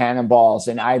before cannonballs.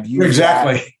 And I've used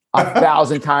that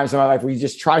 1,000 times in my life, where you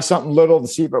just try something little to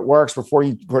see if it works before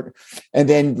you put, and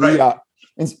then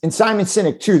and Simon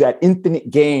Sinek too, that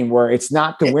infinite game where it's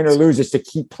not to win or lose, it's to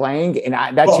keep playing. And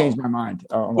that changed my mind.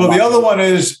 The other one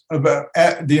is about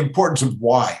the importance of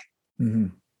why. Mm-hmm.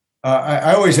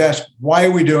 I always ask, why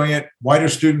are we doing it? Why do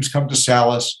students come to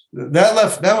Salus? That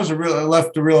left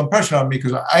a real impression on me,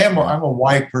 because I'm a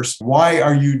why person. Why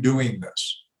are you doing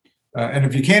this? And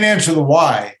if you can't answer the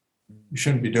why, you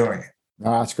shouldn't be doing it.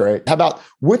 Oh, that's great. How about,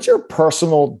 what's your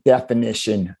personal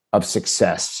definition of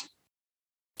success?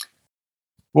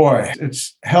 Boy,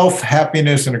 it's health,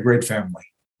 happiness, and a great family.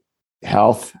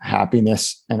 Health,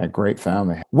 happiness, and a great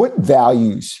family. What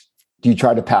values do you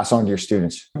try to pass on to your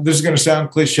students? This is going to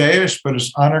sound cliche-ish, but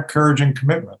it's honor, courage, and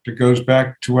commitment. It goes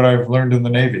back to what I've learned in the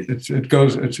Navy. So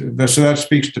that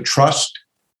speaks to trust.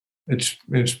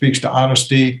 It speaks to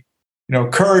honesty.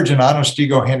 Courage and honesty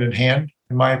go hand in hand,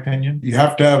 in my opinion. You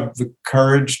have to have the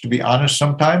courage to be honest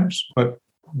sometimes, but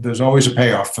there's always a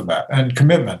payoff for that. And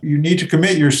commitment. You need to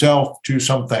commit yourself to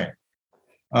something,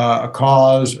 a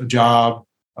cause, a job,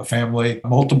 a family,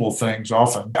 multiple things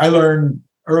often. I learned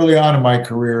early on in my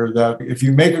career that if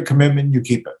you make a commitment, you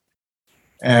keep it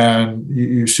and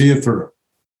you see it through.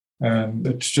 And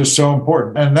it's just so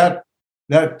important. And that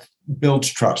builds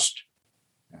trust.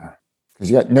 Yeah. Because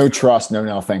you got no trust, no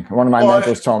nothing. One of my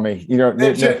mentors told me,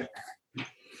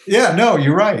 Yeah, no,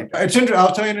 you're right. It's interesting.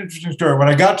 I'll tell you an interesting story. When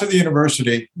I got to the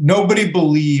university, nobody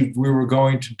believed we were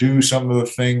going to do some of the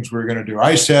things we were going to do.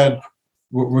 I said,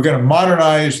 we're going to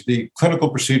modernize the clinical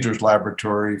procedures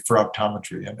laboratory for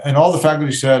optometry. And all the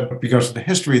faculty said, because of the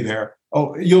history there,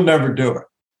 oh, you'll never do it.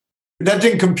 That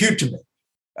didn't compute to me.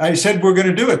 I said, we're going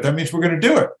to do it. That means we're going to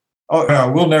do it. Oh, no,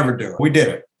 we'll never do it. We did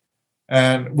it.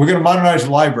 And we're going to modernize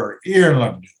the library. You're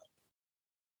never do it.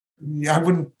 I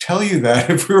wouldn't tell you that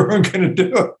if we weren't going to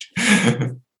do it.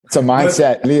 It's a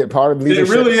mindset. Part of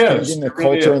leadership. It really is. Changing the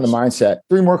culture and the mindset.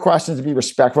 3 more questions to be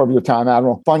respectful of your time,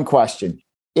 Admiral. Fun question.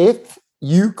 If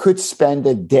you could spend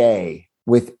a day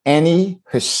with any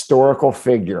historical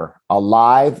figure,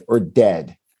 alive or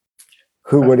dead,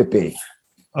 who would it be?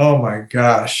 Oh my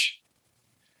gosh.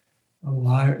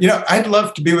 Alive. I'd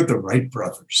love to be with the Wright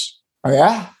brothers. Oh,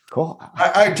 yeah? Cool.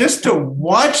 I just to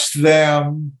watch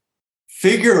them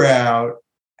figure out,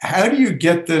 how do you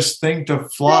get this thing to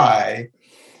fly?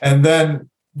 And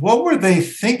then what were they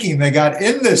thinking? They got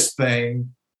in this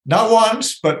thing, not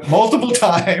once, but multiple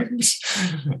times,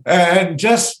 and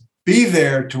just be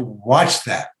there to watch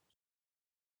that.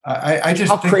 I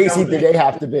just how crazy did they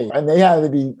have to be? And they had to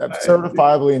be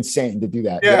certifiably insane to do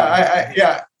that.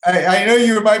 Yeah. I know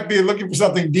you might be looking for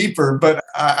something deeper, but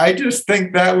I just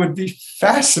think that would be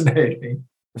fascinating.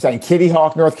 I'm saying Kitty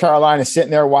Hawk, North Carolina, sitting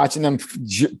there watching them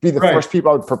be the first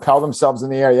people to propel themselves in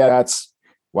the air. Yeah, that's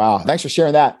wow. Thanks for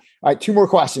sharing that. All right, 2 more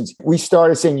questions. We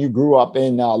started saying you grew up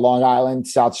in Long Island,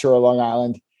 South Shore of Long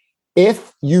Island.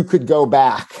 If you could go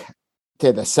back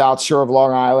to the South Shore of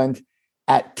Long Island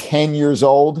at 10 years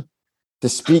old to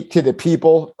speak to the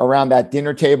people around that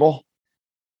dinner table,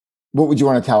 what would you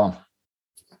want to tell them?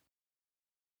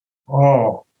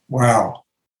 Oh, wow.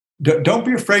 Don't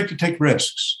be afraid to take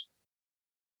risks.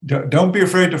 Don't be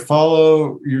afraid to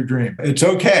follow your dream. It's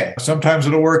okay. Sometimes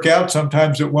it'll work out,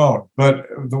 sometimes it won't. But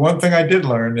the one thing I did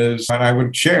learn is, and I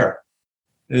would share,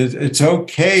 is it's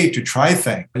okay to try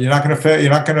things. You're not going to fail. You're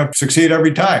not going to succeed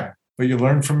every time, but you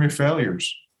learn from your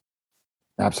failures.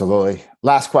 Absolutely.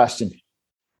 Last question.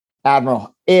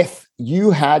 Admiral, if you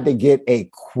had to get a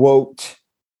quote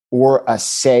or a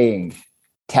saying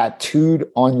tattooed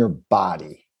on your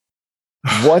body,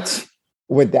 what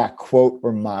would that quote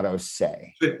or motto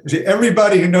say? See,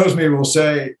 everybody who knows me will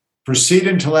say, proceed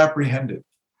until apprehended.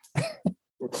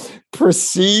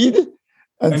 Proceed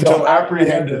until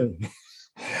apprehended.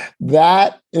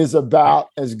 That is about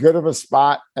as good of a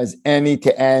spot as any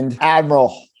to end.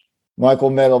 Admiral Michael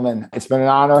Middleman, it's been an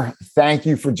honor. Thank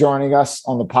you for joining us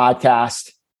on the podcast.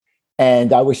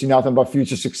 And I wish you nothing but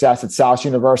future success at Salus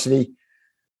University.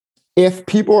 If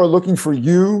people are looking for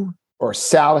you or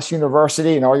Salus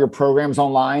University and all your programs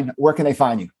online, where can they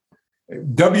find you?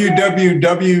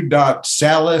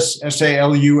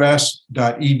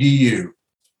 www.salus.edu.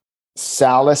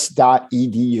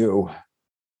 Salus.edu.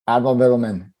 Admiral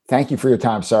Middleman, thank you for your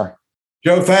time, sir.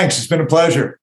 Joe, thanks. It's been a pleasure.